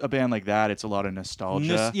with a band like that, it's a lot of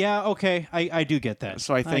nostalgia. Yeah. Okay. I do get that.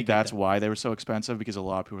 So I think get that's that. why they were so expensive because a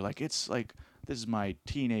lot of people were like, it's like this is my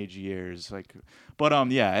teenage years, like.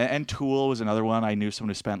 But yeah, and Tool was another one. I knew someone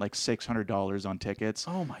who spent like $600 on tickets.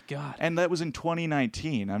 Oh my god. And that was in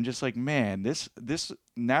 2019. I'm just like, man, this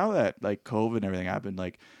now that like COVID and everything happened,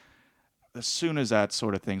 like as soon as that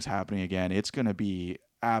sort of thing's happening again, it's gonna be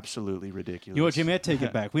absolutely ridiculous. You know what, Jimmy? I take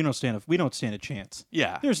it back. We don't stand a chance.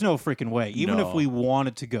 Yeah. There's no freaking way. Even if No. we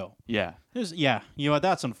wanted to go. Yeah. Yeah. You know what?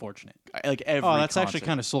 That's unfortunate. Like every. Oh, that's actually concert.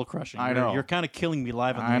 kind of soul crushing. I know. You're kind of killing me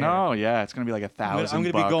live on the I air. know. Yeah, it's gonna be like $1,000. I'm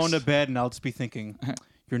gonna be going to bed and I'll just be thinking,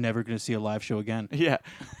 you're never gonna see a live show again. Yeah.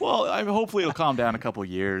 Well, hopefully it'll calm down a couple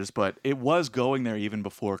years, but it was going there even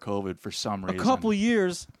before COVID for some reason. A couple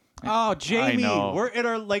years. Oh, Jamie, know. we're in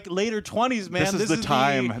our like later 20s, man. This is the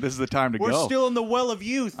time. This is the time to We're go. still in the well of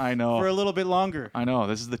youth. I know. For a little bit longer. I know.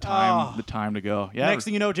 This is the time. Oh. The time to go. Yeah. Next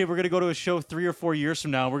thing you know, Jay, we're gonna go to a show 3 or 4 years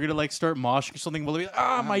from now. We're gonna like start moshing or something. We'll be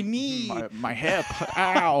like, my knee. my hip.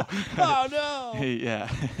 Ow. Oh no. Yeah.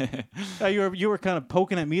 You were kind of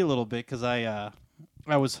poking at me a little bit because I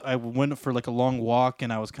went for like a long walk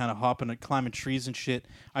and I was kind of hopping and climbing trees and shit.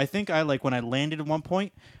 I think when I landed at one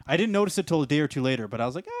point, I didn't notice it till a day or two later, but I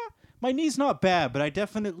was like, my knee's not bad, but I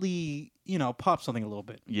definitely, popped something a little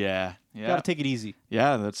bit. Yeah. Gotta take it easy.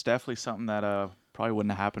 Yeah, that's definitely something that probably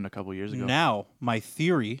wouldn't have happened a couple years ago. Now, my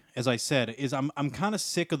theory, as I said, is I'm kind of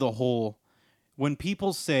sick of the whole when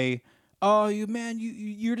people say, "Oh,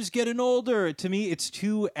 you're just getting older." To me, it's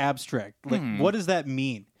too abstract. Like, what does that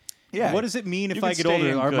mean? Yeah. What does it mean You if can I get stay older?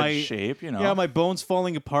 in Are good my shape, Yeah, my bones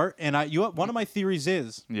falling apart? And one of my theories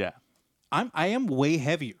is Yeah. I am way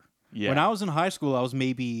heavier. Yeah. When I was in high school, I was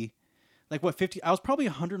maybe like what 50. I was probably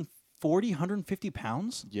 140, 150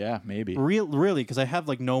 pounds. Yeah, maybe. Really, because I have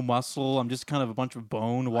like no muscle. I'm just kind of a bunch of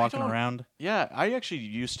bone walking don't- around. Yeah, I actually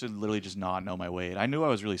used to literally just not know my weight. I knew I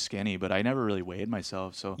was really skinny, but I never really weighed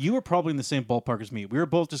myself. So You were probably in the same ballpark as me. We were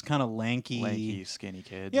both just kind of lanky, skinny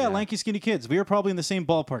kids. Yeah, lanky, skinny kids. We were probably in the same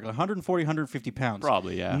ballpark, like 140, 150 pounds.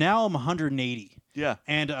 Probably, yeah. Now I'm 180. Yeah.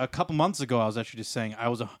 And a couple months ago, I was actually just saying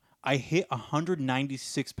I hit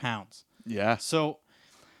 196 pounds. Yeah. So,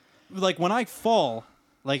 like when I fall,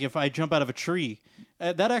 like if I jump out of a tree,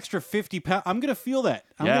 that extra 50 pounds, I'm gonna feel that.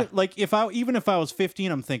 Yeah. Like even if I was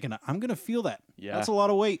 15, I'm thinking I'm gonna feel that. Yeah. That's a lot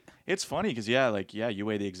of weight. It's funny because you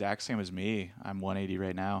weigh the exact same as me. I'm 180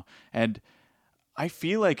 right now, and I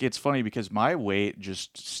feel like it's funny because my weight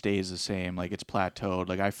just stays the same. Like it's plateaued.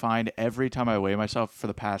 Like I find every time I weigh myself for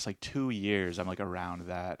the past like 2 years, I'm like around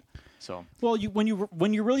that. So Well, when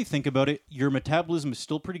you really think about it, your metabolism is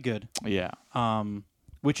still pretty good. yeah,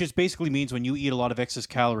 Which just basically means when you eat a lot of excess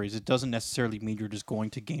calories, it doesn't necessarily mean you're just going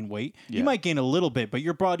to gain weight. Yeah. You might gain a little bit, but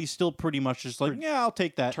your body's still pretty much just like, yeah, I'll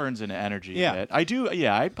take that. turns into energy. Yeah. A bit. I do.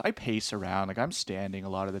 Yeah, I pace around. Like I'm standing a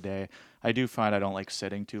lot of the day. I do find I don't like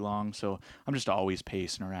sitting too long, so I'm just always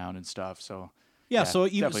pacing around and stuff. So Yeah, so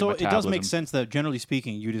definitely it does make metabolism. sense that generally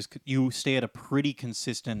speaking, you stay at a pretty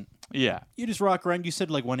consistent. yeah, You just rock around. You said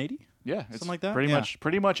like 180. yeah, it's Something like that? Pretty Yeah.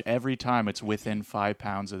 pretty much every time it's within 5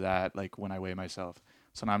 pounds of that. Like when I weigh myself,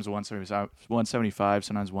 sometimes 175,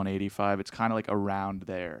 sometimes 185. It's kind of like around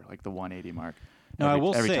there, like the 180 mark. Now, I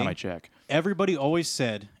will every say- time I check. Everybody always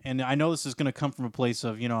said, and I know this is going to come from a place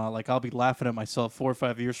of like I'll be laughing at myself 4 or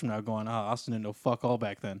 5 years from now, going, "Oh, Austin didn't know fuck all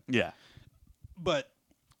back then." Yeah, But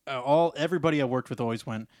everybody I worked with always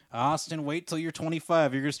went, "Austin, wait till you're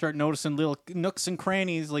 25. You're gonna start noticing little nooks and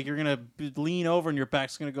crannies. Like you're gonna lean over and your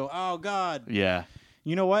back's gonna go, oh god." yeah,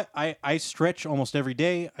 You know what? I stretch almost every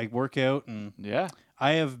day. I work out, and yeah,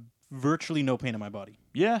 I have virtually no pain in my body.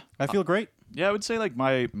 yeah. I feel great. Yeah, I would say like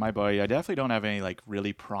my body, I definitely don't have any like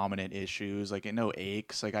really prominent issues, like no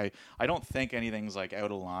aches. Like I don't think anything's like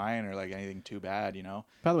out of line or like anything too bad, you know?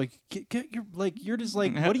 By the way, you're just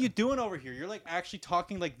like, what are you doing over here? You're like actually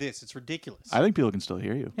talking like this. It's ridiculous. I think people can still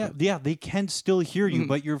hear you. Yeah, they can still hear you,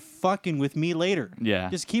 but you're fucking with me later. Yeah.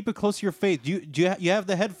 Just keep it close to your face. You have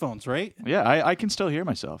the headphones, right? Yeah, I can still hear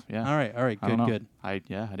myself. Yeah. All right, I don't know. good. I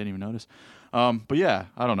didn't even notice. But yeah,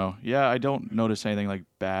 I don't know. Yeah, I don't notice anything like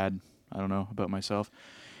bad. I don't know about myself.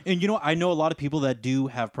 And I know a lot of people that do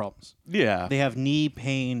have problems. Yeah. They have knee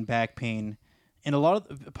pain, back pain, and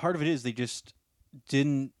part of it is they just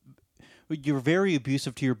didn't. You're very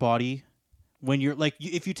abusive to your body when you're like,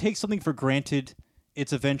 if you take something for granted,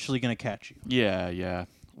 it's eventually going to catch you. Yeah, yeah.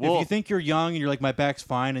 If you think you're young and you're like, my back's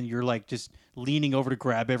fine, and you're like just leaning over to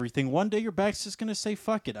grab everything, one day your back's just going to say,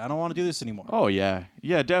 fuck it, I don't want to do this anymore. Oh yeah.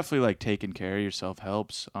 Yeah, definitely like taking care of yourself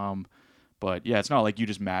helps. But yeah, it's not like you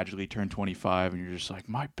just magically turn 25 and you're just like,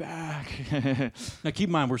 my back. Now, keep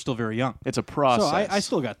in mind, we're still very young. It's a process. So I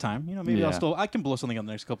still got time. Maybe Yeah. I can blow something up in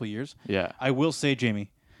the next couple of years. Yeah. I will say, Jamie,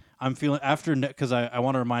 I'm feeling because I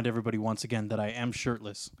want to remind everybody once again that I am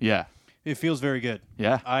shirtless. Yeah. It feels very good.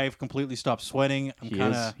 Yeah. I've completely stopped sweating. He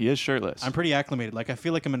is shirtless. I'm pretty acclimated. Like I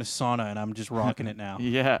feel like I'm in a sauna and I'm just rocking it now.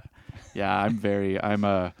 Yeah. Yeah,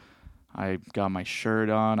 I got my shirt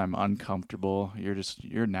on. I'm uncomfortable.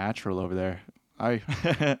 You're natural over there.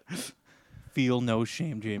 Feel no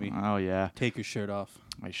shame, Jamie. Oh yeah, Take your shirt off.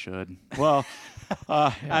 I should. Well,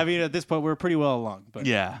 yeah. I mean, at this point, we're pretty well along. But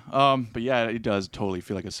Yeah. But yeah, it does totally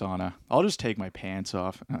feel like a sauna. I'll just take my pants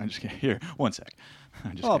off. I just get here. One sec.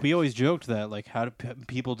 I'm just well, kidding. we always joked that like, how do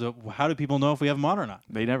people know if we have them on or not?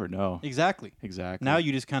 They never know. Exactly. Exactly. Now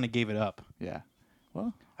you just kind of gave it up. Yeah.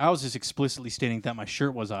 Well, I was just explicitly stating that my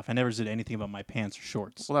shirt was off. I never said anything about my pants or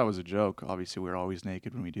shorts. that was a joke. Obviously, we're always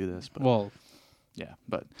naked when we do this. But Well, yeah.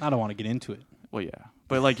 But I don't want to get into it. well, yeah.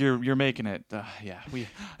 But like you're making it. Yeah.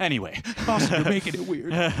 Anyway. You're making it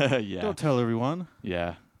weird. Yeah. Don't tell everyone.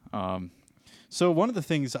 Yeah. So one of the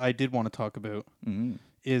things I did want to talk about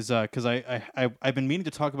is because I've been meaning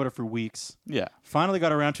to talk about it for weeks. Yeah. Finally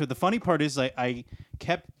got around to it. The funny part is I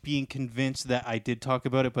kept being convinced that I did talk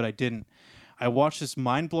about it, but I didn't. I watched this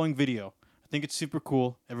mind-blowing video. I think it's super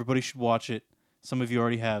cool. Everybody should watch it. Some of you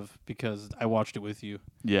already have because I watched it with you.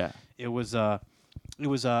 Yeah. It was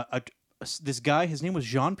this guy. His name was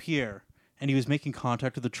Jean Pierre, and he was making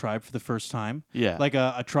contact with the tribe for the first time. Yeah. Like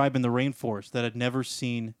a tribe in the rainforest that had never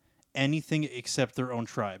seen anything except their own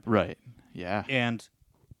tribe. Right. Yeah. And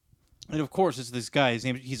of course, it's this guy. His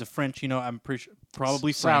name. He's a French. I'm pretty sure,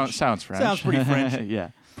 probably French. Sounds French. Sounds pretty French. Yeah.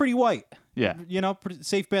 Pretty white. Yeah. Pretty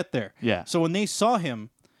safe bet there. Yeah. So when they saw him,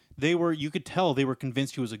 you could tell they were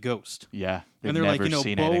convinced he was a ghost. Yeah, they've And they're like, never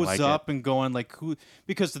seen anything bows like up and going like, who?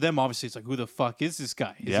 Because to them, obviously, it's like, who the fuck is this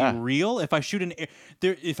guy? Is Yeah. he real? If I shoot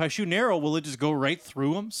an arrow, will it just go right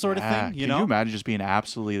through him? Sort of thing, you Can know? you imagine just being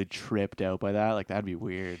absolutely tripped out by that? Like that'd be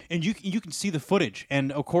weird. And you can see the footage,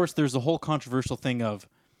 and of course, there's the whole controversial thing of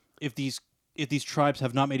if these tribes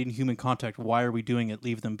have not made any human contact, why are we doing it?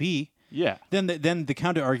 Leave them be. Yeah, Then the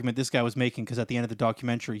counter argument this guy was making, because at the end of the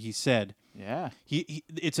documentary he said yeah,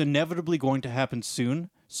 it's inevitably going to happen soon,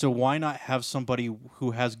 so why not have somebody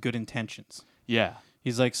who has good intentions? yeah.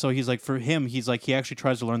 He's like for him, he actually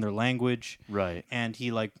tries to learn their language, Right. and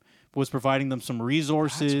he like was providing them some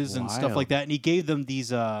resources and stuff wild. like that, and he gave them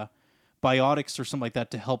these biotics or something like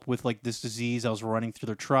that to help with like this disease that was running through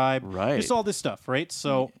their tribe. Right. Just all this stuff, right?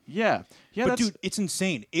 So Yeah, yeah. but That's, dude, it's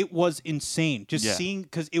insane. It was insane just Yeah. seeing,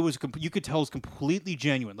 because it was you could tell it was completely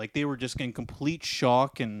genuine. Like they were just in complete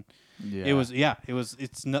shock, and yeah.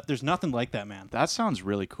 it's not. There's nothing like that, man. That sounds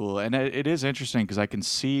really cool, and it is interesting because I can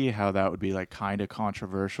see how that would be like kind of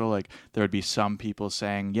controversial. Like there would be some people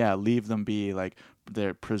saying, "Yeah, leave them be," like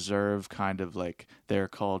they preserve kind of like their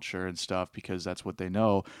culture and stuff because that's what they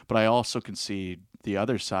know. But I also can see the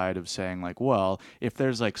other side of saying like, well, if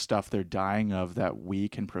there's like stuff they're dying of that we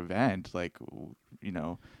can prevent, like you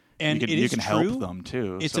know, And you can, it you is can true. help them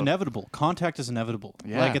too. It's So- inevitable. Contact is inevitable.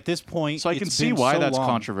 Yeah. Like at this point, So I can it's see been why so that's long.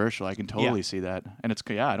 controversial. I can totally see that. And it's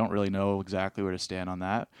I don't really know exactly where to stand on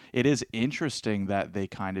that. It is interesting that they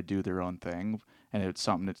kind of do their own thing, and it's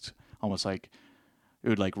something that's almost like it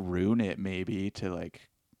would like ruin it maybe to like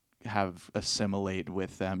have assimilate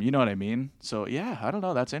with them. You know what I mean? So yeah, I don't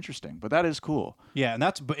know, that's interesting. But that is cool. Yeah,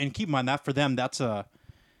 and keep in mind that for them,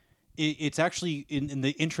 it's actually in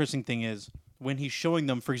the interesting thing is when he's showing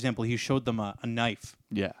them, for example, he showed them a knife.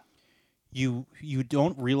 Yeah. You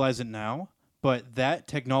don't realize it now, but that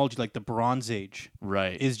technology, like the Bronze Age,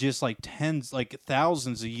 Right. is just like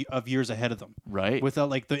thousands of years ahead of them. Right. Without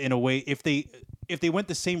like in a way, if they went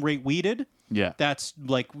the same rate we did, Yeah. that's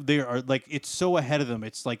like they are like it's so ahead of them.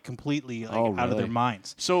 It's like completely like Oh, out of their really?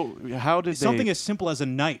 minds. So how did Something they as simple as a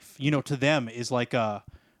knife, to them is like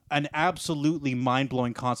an absolutely mind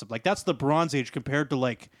blowing concept. Like that's the Bronze Age compared to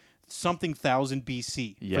like something 1000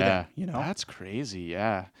 BC. for Yeah, them, that's crazy.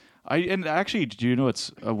 Yeah, and actually, do you know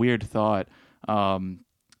it's a weird thought?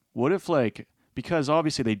 What if like because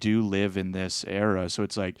obviously they do live in this era, so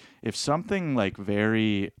it's like if something like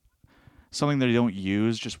something that they don't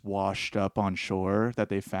use just washed up on shore that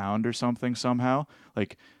they found or something somehow,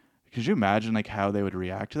 like. Could you imagine like how they would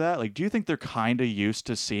react to that? Like, do you think they're kind of used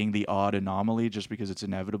to seeing the odd anomaly just because it's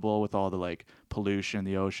inevitable with all the like pollution in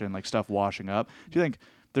the ocean, like stuff washing up? Do you think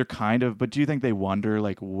they're but do you think they wonder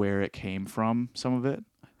like where it came from, some of it?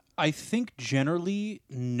 I think generally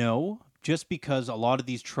no, just because a lot of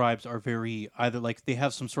these tribes are very either like they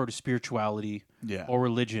have some sort of spirituality Yeah. or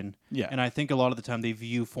religion. Yeah. And I think a lot of the time they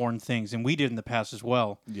view foreign things, and we did in the past as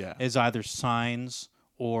well, Yeah. as either signs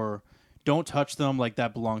or don't touch them, like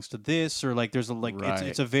that belongs to this, or like there's a like Right.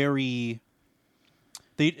 it's a very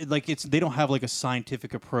they don't have like a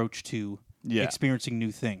scientific approach to Yeah. experiencing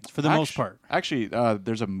new things for the most part. Actually,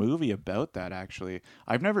 there's a movie about that, actually.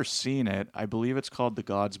 I've never seen it. I believe it's called The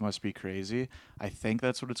Gods Must Be Crazy. I think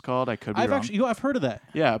that's what it's called. I could be wrong. I've heard of that.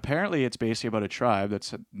 Yeah, apparently it's basically about a tribe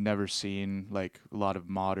that's never seen like a lot of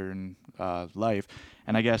modern life,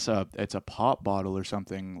 and I guess it's a pop bottle or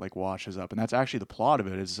something like washes up, and that's actually the plot of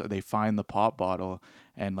it. Is they find the pop bottle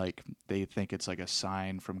and like they think it's like a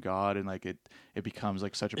sign from God, and like it becomes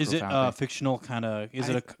like such a Is it profound thing. fictional kind of? Is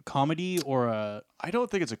it a comedy or a I don't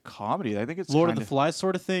think it's a comedy. I think it's Lord of kinda- the Flies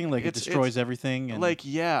sort of thing? Like it It's- destroys it's everything. And Like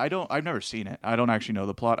yeah, I've never seen it. I don't actually know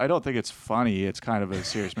the plot. I don't think it's funny. It's kind of a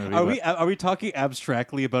serious movie. are but- we talking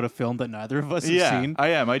abstractly about a film that neither of us have Yeah, seen? I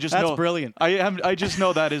am. I just That's know brilliant. I just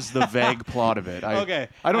know that is the vague plot of it. Okay,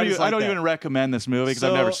 I don't I just even, I like don't that. even recommend this movie because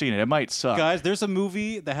I've never So, seen it. It might suck. Guys, there's a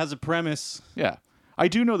movie that has a premise. Yeah. I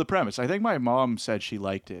do know the premise. I think my mom said she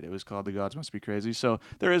liked it. It was called The Gods Must Be Crazy. So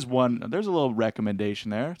there's a little recommendation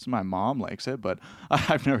there. So my mom likes it, but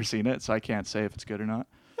I've never seen it, so I can't say if it's good or not.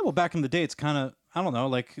 Yeah, well, back in the day, it's kind of I don't know.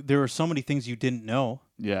 Like there are so many things you didn't know,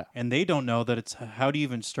 Yeah. and they don't know that it's. How do you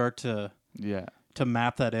even start to Yeah.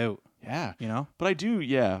 map that out? Yeah. You know? But I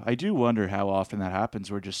do wonder how often that happens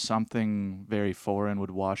where just something very foreign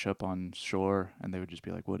would wash up on shore and they would just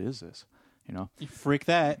be like, what is this? You know? You freak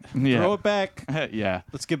that. Yeah. Throw it back. Yeah.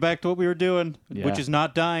 Let's get back to what we were doing, Yeah. which is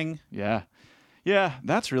not dying. Yeah. Yeah,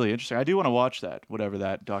 that's really interesting. I do want to watch that, whatever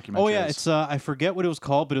that documentary Oh yeah, is. it's I forget what it was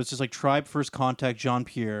called, but it was just like Tribe First Contact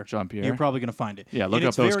Jean-Pierre. Jean-Pierre. You're probably gonna find it. Yeah, look And up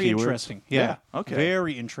it's those very keywords. interesting. Yeah, Yeah. okay.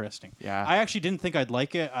 Very interesting. Yeah. I actually didn't think I'd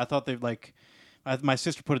like it. I thought they'd like My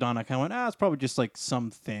sister put it on. I kind of went, it's probably just like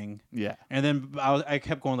something. Yeah. And then I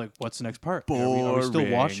kept going like, what's the next part? Are we still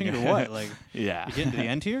Boring. watching it or what? Like, Yeah. you getting to the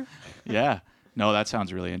end here? Yeah. No, that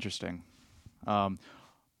sounds really interesting.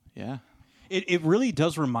 Yeah. It really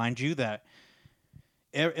does remind you that,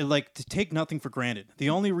 like, to take nothing for granted. The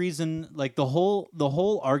only reason, like, the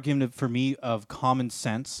whole argument for me of common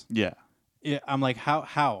sense. Yeah. I'm like,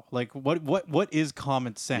 how? Like, what is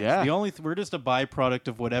common sense? Yeah. We're just a byproduct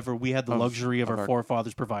of whatever we had the luxury of our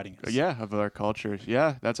forefathers providing us. Yeah, of our culture.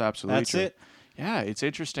 Yeah, that's absolutely That's true. it. Yeah, it's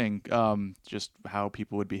interesting just how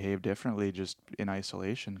people would behave differently just in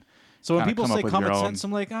isolation. So when Kinda people come say up with common your own- sense,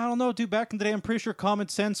 I'm like, I don't know, dude. Back in the day, I'm pretty sure common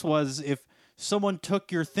sense was if someone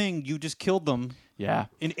took your thing, you just killed them Yeah.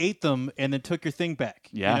 and ate them, and then took your thing back.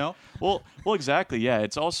 Yeah. You know? Well, exactly. Yeah.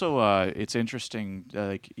 It's also it's interesting,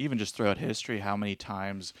 like even just throughout history, how many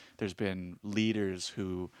times there's been leaders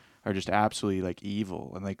who are just absolutely like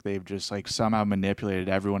evil and like they've just like somehow manipulated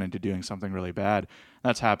everyone into doing something really bad.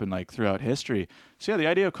 That's happened like throughout history. So yeah, the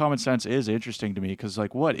idea of common sense is interesting to me because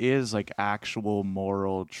like what is like actual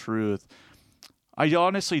moral truth? I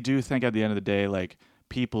honestly do think at the end of the day, like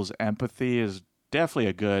people's empathy is definitely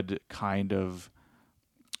a good kind of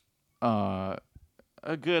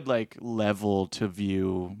a good like level to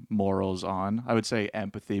view morals on. I would say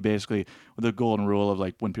empathy, basically with the golden rule of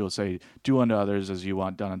like when people say do unto others as you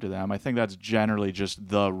want done unto them. I think that's generally just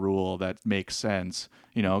the rule that makes sense,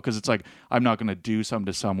 you know, because it's like I'm not going to do something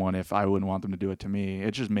to someone if I wouldn't want them to do it to me.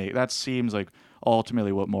 It just that seems like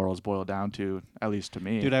ultimately what morals boil down to, at least to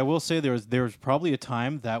me. Dude, I will say there was probably a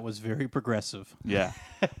time that was very progressive. Yeah.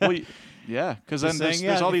 Well, yeah, because then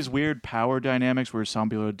there's all these weird power dynamics where some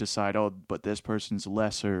people would decide, oh, but this person's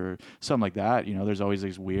lesser or something like that. You know, there's always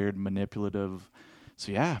these weird manipulative.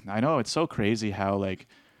 So yeah, I know it's so crazy how like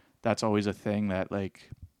that's always a thing that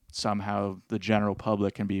like somehow the general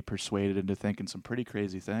public can be persuaded into thinking some pretty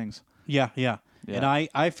crazy things. Yeah. Yeah. And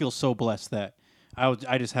I feel so blessed that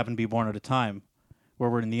I just happen to be born at a time where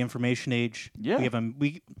we're in the information age. Yeah.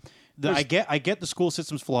 I get the school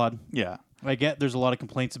system's flawed. Yeah. I get there's a lot of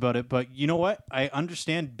complaints about it, but you know what? I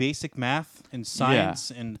understand basic math and science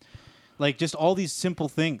and like just all these simple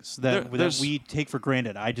things that we take for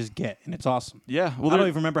granted. I just get, and it's awesome. Yeah. Well, I don't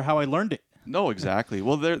even remember how I learned it. No, exactly.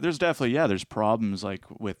 Well, there's definitely, there's problems like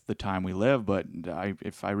with the time we live, but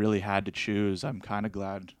if I really had to choose, I'm kind of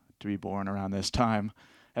glad to be born around this time.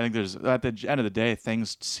 I think there's at the end of the day,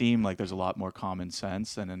 things seem like there's a lot more common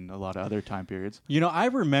sense than in a lot of other time periods. You know, I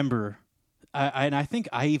remember, and I think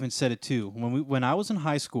I even said it too when I was in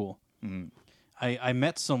high school. Mm-hmm. I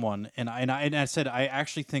met someone and I said I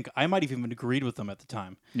actually think I might have even agreed with them at the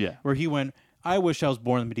time. Yeah. Where he went, I wish I was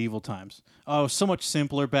born in medieval times. Oh, so much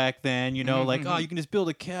simpler back then. You know, like you can just build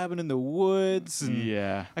a cabin in the woods. And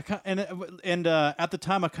Yeah. And at the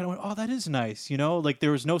time I kind of went, oh, that is nice. You know, like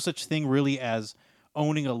there was no such thing really as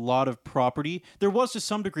owning a lot of property. There was to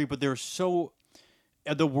some degree, but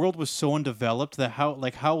the world was so undeveloped that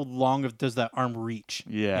how long does that arm reach?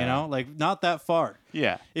 Yeah. You know, like not that far.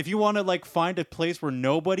 Yeah. If you want to like find a place where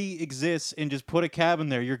nobody exists and just put a cabin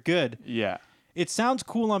there, you're good. Yeah. It sounds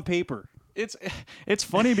cool on paper. It's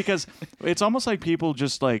funny because it's almost like people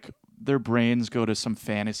just like their brains go to some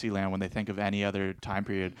fantasy land when they think of any other time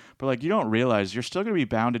period. But like you don't realize you're still going to be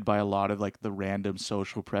bounded by a lot of like the random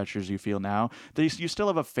social pressures you feel now. You still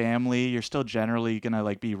have a family. You're still generally going to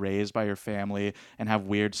like be raised by your family and have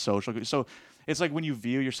weird social. So it's like when you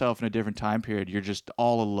view yourself in a different time period, you're just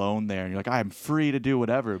all alone there, and you're like, I'm free to do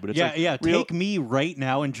whatever. But it's take me right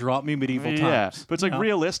now and drop me medieval times. Yeah, but it's like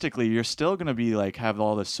realistically, you're still gonna be like have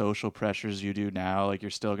all the social pressures you do now. Like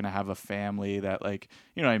you're still gonna have a family that like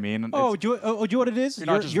you know what I mean. Do you know what it is? You're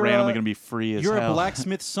not just randomly gonna be free as You're hell. a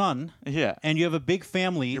blacksmith's son. Yeah, and you have a big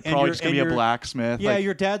family. You're probably just gonna be a blacksmith. Yeah,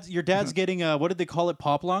 your dad's getting what did they call it,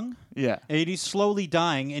 pop lung? Yeah, and he's slowly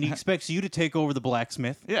dying, and he expects you to take over the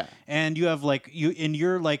blacksmith. Yeah, and you have like you're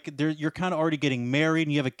kind of already getting married,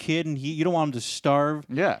 and you have a kid, and you don't want him to starve.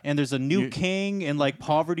 Yeah, and there's a new king, and like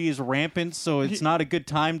poverty is rampant, so it's not a good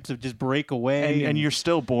time to just break away. And you're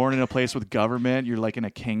still born in a place with government. You're like in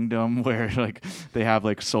a kingdom where like they have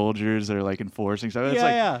like soldiers that are like enforcing stuff.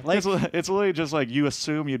 It's it's literally just like you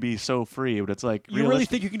assume you'd be so free, but it's like you really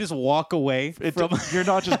think you can just walk away from you're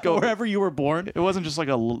not just going wherever you were born. It wasn't just like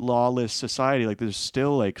a lawless society. Like there's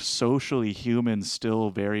still like socially humans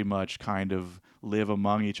still very much kind of live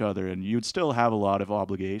among each other, and you'd still have a lot of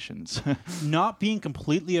obligations. Not being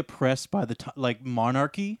completely oppressed by the like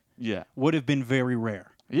monarchy yeah would have been very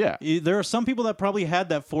rare. Yeah. There are some people that probably had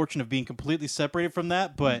that fortune of being completely separated from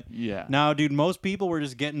that, but Yeah. now, dude, most people were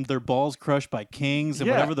just getting their balls crushed by kings and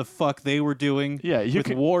Yeah. whatever the fuck they were doing Yeah, you with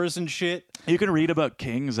could- wars and shit. You can read about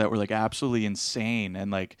kings that were like absolutely insane, and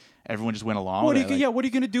like everyone just went along What with are it. you, yeah, what are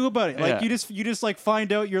you gonna do about it? Like Yeah. you just like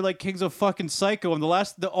find out you're like king's a fucking psycho, and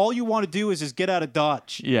all you want to do is just get out of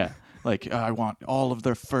Dodge. Yeah. Like, I want all of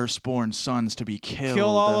their firstborn sons to be killed.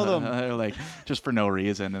 Kill all of them. Like, just for no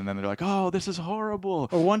reason. And then they're like, oh, this is horrible.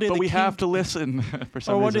 Or one day but the we king- have to listen for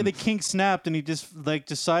some Or one reason. day the king snapped and he just like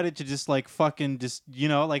decided to just like fucking just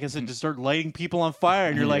like I said, just start lighting people on fire,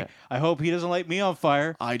 and you're like, Yeah. I hope he doesn't light me on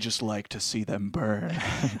fire. I just like to see them burn.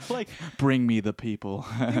 Like Bring me the people.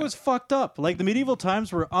 it was fucked up. Like the medieval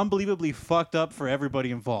times were unbelievably fucked up for everybody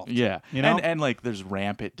involved. Yeah. You know? And like there's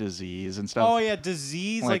rampant disease and stuff. Oh yeah,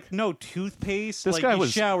 disease, like no toothpaste. This Like guy you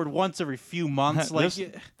was- showered once every few months. Like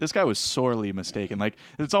this guy was sorely mistaken. Like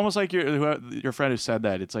it's almost like your friend who said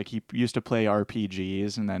that. It's like he used to play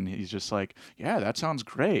RPGs, and then he's just like, yeah, that sounds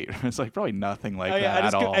great. It's like probably nothing like that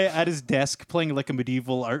at all. At his desk playing like a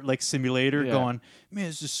medieval art like simulator, Yeah. going, man,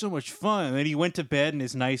 this is so much fun. And then he went to bed in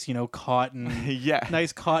his nice, cotton, Yeah.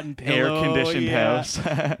 nice cotton Air pillow, conditioned yeah. house.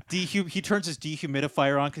 He turns his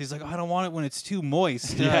dehumidifier on because he's like, I don't want it when it's too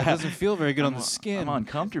moist. It doesn't feel very good on the skin. I'm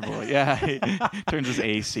uncomfortable. Yeah. He turns his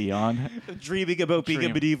AC on. Dreaming about being a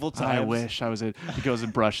Dream. medieval times. I wish I was a. He goes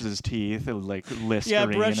and brushes his teeth and like Listerine. Yeah,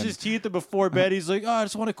 brushes and, his teeth, and before bed he's like, oh, I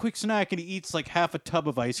just want a quick snack, and he eats like half a tub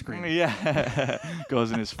of ice cream. Yeah,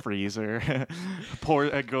 goes in his freezer,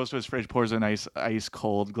 goes to his fridge, pours a nice ice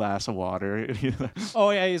cold glass of water.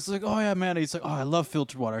 Oh yeah, he's like, oh yeah, man. He's like, oh, I love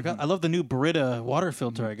filtered water. I love the new Brita water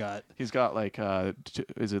filter I got. He's got like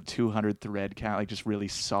is it 200 thread count, like just really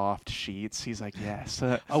soft sheets. He's like, yes,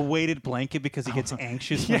 A weighted blanket because he gets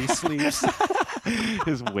anxious when he sleeps.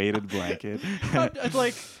 his weighted blanket. It's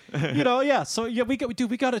like, yeah. So yeah, we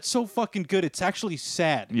got it so fucking good. It's actually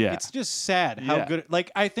sad. Yeah. It's just sad how Yeah. good.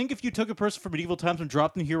 Like I think if you took a person from medieval times and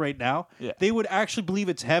dropped them here right now, Yeah. they would actually believe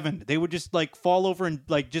it's heaven. They would just like fall over and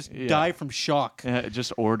like just die from shock.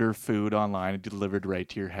 Just order food online and delivered right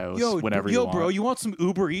to your house Yo, whenever you want. bro, you want some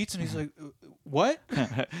Uber Eats? And he's like, what?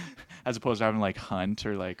 As opposed to having like Hunt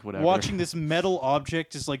or like whatever. Watching this metal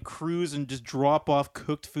object just like cruise and just drop off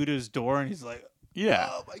cooked food at his door, and he's like, Yeah.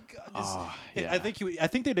 oh my god! yeah. I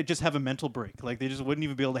think they'd just have a mental break. Like they just wouldn't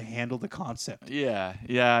even be able to handle the concept.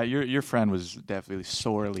 Yeah. Your friend was definitely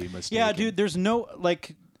sorely mistaken. Yeah, dude. There's no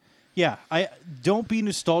like. Yeah, I don't be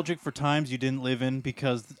nostalgic for times you didn't live in,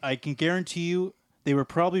 because I can guarantee you they were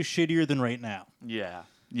probably shittier than right now. Yeah.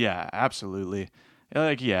 Yeah. Absolutely.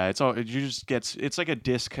 Like it's all it's like a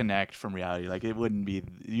disconnect from reality. Like it wouldn't be.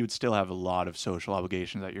 You would still have a lot of social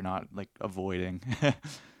obligations that you're not like avoiding.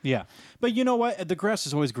 Yeah, but you know what? The grass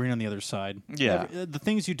is always green on the other side. Yeah. The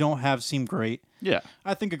things you don't have seem great. Yeah.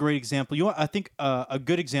 I think a great example. I think a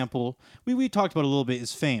good example we talked about a little bit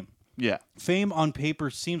is fame. Yeah. Fame on paper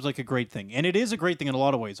seems like a great thing, and it is a great thing in a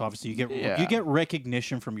lot of ways. Obviously, you get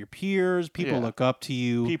recognition from your peers. People Yeah. look up to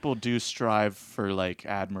you. People do strive for like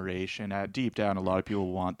admiration. Deep down, a lot of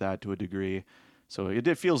people want that to a degree. So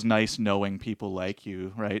it feels nice knowing people like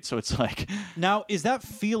you, right? So it's like Now, is that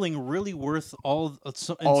feeling really worth all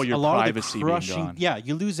your a lot privacy of being the crushing? gone. Yeah,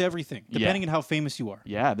 you lose everything depending on how famous you are.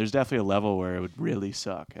 yeah, there's definitely a level where it would really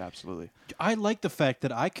suck. Absolutely. I like the fact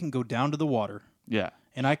that I can go down to the water Yeah.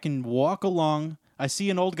 and I can walk along. I see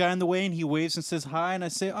an old guy in the way and he waves and says hi, and I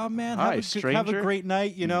say, "Oh man, Hi, have a stranger." great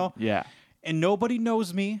night," you know. Yeah. And nobody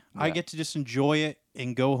knows me. I Yeah. get to just enjoy it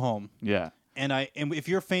and go home. Yeah. And if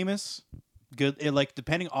you're famous, good. Like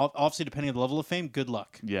obviously depending on the level of fame, good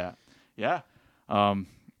luck. Yeah. Yeah.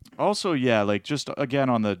 Also, yeah, like just again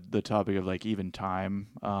on the topic of like even time,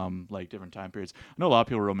 like different time periods. I know a lot of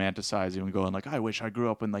people romanticize it and going like, I wish I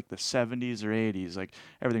grew up in like the 70s or 80s. Like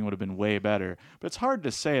everything would have been way better. But it's hard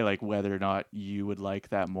to say like whether or not you would like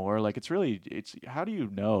that more. Like it's how do you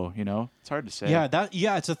know? You know, it's hard to say.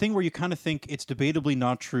 Yeah, it's a thing where you kind of think it's debatably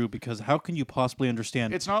not true, because how can you possibly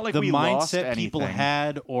understand? It's not like the we lost mindset people anything.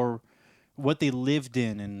 had or what they lived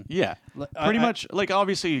in, and Yeah, I- pretty much. Like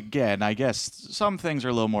obviously, again, I guess some things are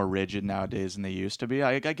a little more rigid nowadays than they used to be.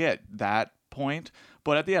 I get that point,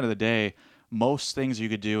 but at the end of the day, most things you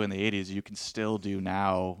could do in the '80s you can still do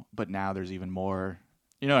now. But now there's even more.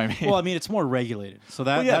 You know what I mean? well, I mean, it's more regulated, so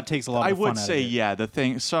that Well, yeah, that takes a lot. I of would fun say, out of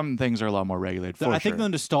it. some things are a lot more regulated. For I think sure. the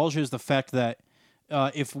nostalgia is the fact that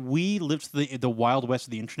if we lived the wild west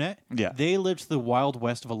of the internet, Yeah. they lived the wild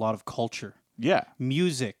west of a lot of culture. Yeah,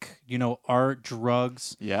 Music, art,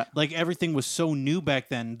 drugs. Yeah. Like everything was so new back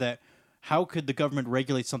then that how could the government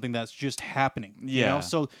regulate something that's just happening? You Yeah. know?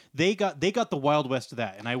 So they got the wild west of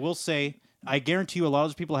that. And I will say I guarantee you, a lot of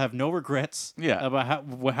those people have no regrets Yeah. about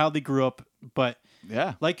how they grew up. But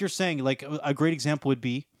Yeah. like you're saying, like a great example would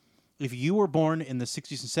be if you were born in the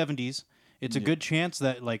 60s and 70s, it's a good chance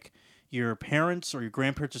that like your parents or your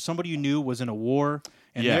grandparents or somebody you knew was in a war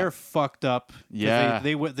and Yeah. they're fucked up. 'Cause Yeah.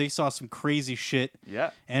 They saw some crazy shit. Yeah.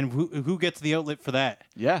 And who gets the outlet for that?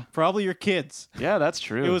 Yeah. Probably your kids. Yeah, that's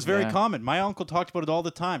true. It was very Yeah. common. My uncle talked about it all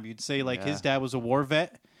the time. You'd say like his dad was a war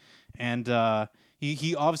vet, and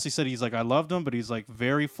he obviously said he's like I loved him, but he's like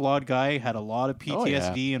very flawed guy, had a lot of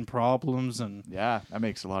PTSD and problems, and Yeah, that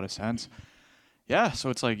makes a lot of sense. Yeah, so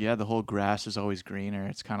it's like, yeah, the whole grass is always greener.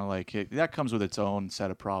 It's kind of like that comes with its own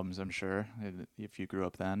set of problems, I'm sure, if you grew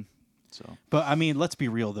up then. So But I mean, let's be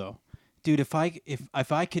real though, dude. If I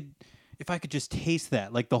could just taste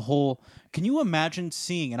that, like the whole. Can you imagine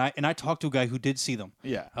seeing? And I talked to a guy who did see them.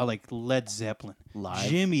 Yeah. Like Led Zeppelin,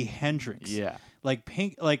 Live? Jimi Hendrix. Yeah. Like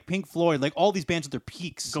Pink Floyd, like all these bands at their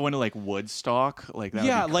peaks. Going to like Woodstock, like that.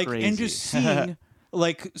 Yeah, would be like crazy. and just seeing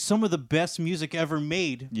like some of the best music ever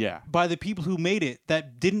made. Yeah. By the people who made it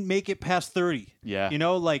that didn't make it past 30. Yeah. You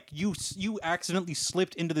know, like you accidentally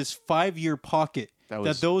slipped into this 5-year pocket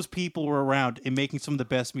that those people were around and making some of the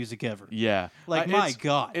best music ever. Yeah. Like, my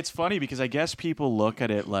God. It's funny because I guess people look at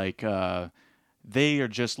it like they are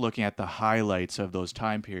just looking at the highlights of those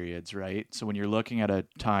time periods, right? So when you're looking at a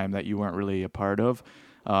time that you weren't really a part of,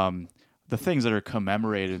 the things that are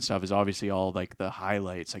commemorated and stuff is obviously all like the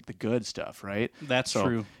highlights, like the good stuff, right? That's So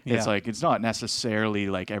true. It's Yeah. like it's not necessarily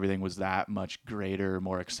like everything was that much greater,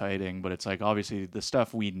 more exciting, but it's like obviously the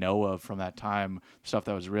stuff we know of from that time, stuff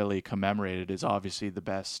that was really commemorated is obviously the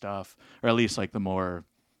best stuff, or at least like the more,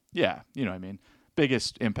 yeah, you know what I mean,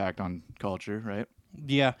 biggest impact on culture, right?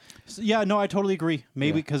 Yeah. Yeah, no, I totally agree.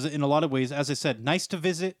 Maybe Yeah. because in a lot of ways, as I said, nice to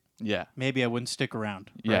visit. Yeah. Maybe I wouldn't stick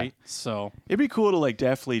around, Yeah. right? So It'd be cool to like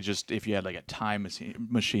definitely just if you had like a time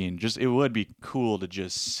machine, just it would be cool to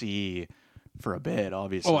just see for a bit,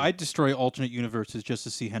 obviously. Oh, I'd destroy alternate universes just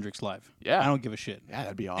to see Hendrix live. Yeah. I don't give a shit. Yeah,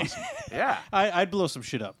 that'd be awesome. Yeah. I'd blow some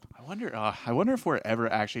shit up. I wonder if we're ever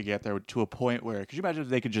actually get there to a point where could you imagine if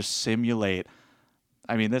they could just simulate?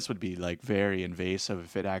 I mean, this would be like very invasive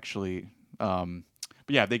if it actually.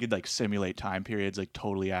 But yeah, if they could like simulate time periods like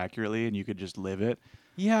totally accurately, and you could just live it.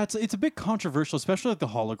 Yeah, it's a bit controversial, especially like the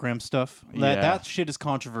hologram stuff. Yeah. That shit is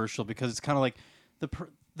controversial because it's kind of like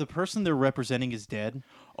the person they're representing is dead.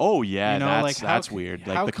 Oh yeah, You know, that's like that's weird.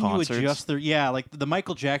 Like how the can concerts. you adjust like the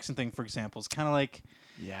Michael Jackson thing, for example, is kind of like.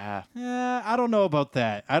 Yeah. I don't know about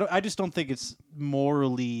that. I just don't think it's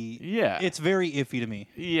morally. Yeah. It's very iffy to me.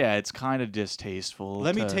 Yeah, it's kind of distasteful.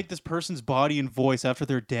 Let me to- take this person's body and voice after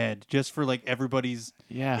they're dead, just for like everybody's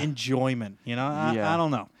Yeah. enjoyment. You know, Yeah. I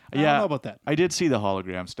don't know. I Yeah. don't know about that. I did see the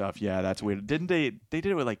hologram stuff. Yeah, that's weird. Didn't they? They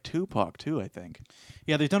did it with like Tupac too, I think.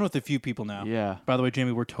 Yeah, they've done it with a few people now. Yeah. By the way,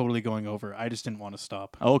 Jamie, we're totally going over. I just didn't want to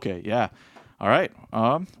stop. Okay. Yeah. All right.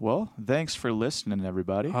 Well, thanks for listening,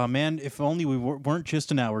 everybody. Man, if only we weren't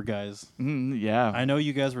just an hour, guys. Yeah. I know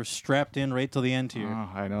you guys were strapped in right till the end here. Oh,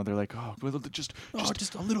 I know. They're like, oh, well, just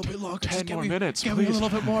just a little bit longer. 10 more minutes, Give me a please. little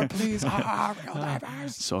bit more, please.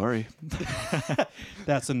 Sorry.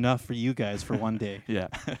 That's enough for you guys for one day. Yeah.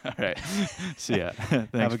 All right. See ya.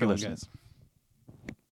 Thanks Have a for good one, listening. guys.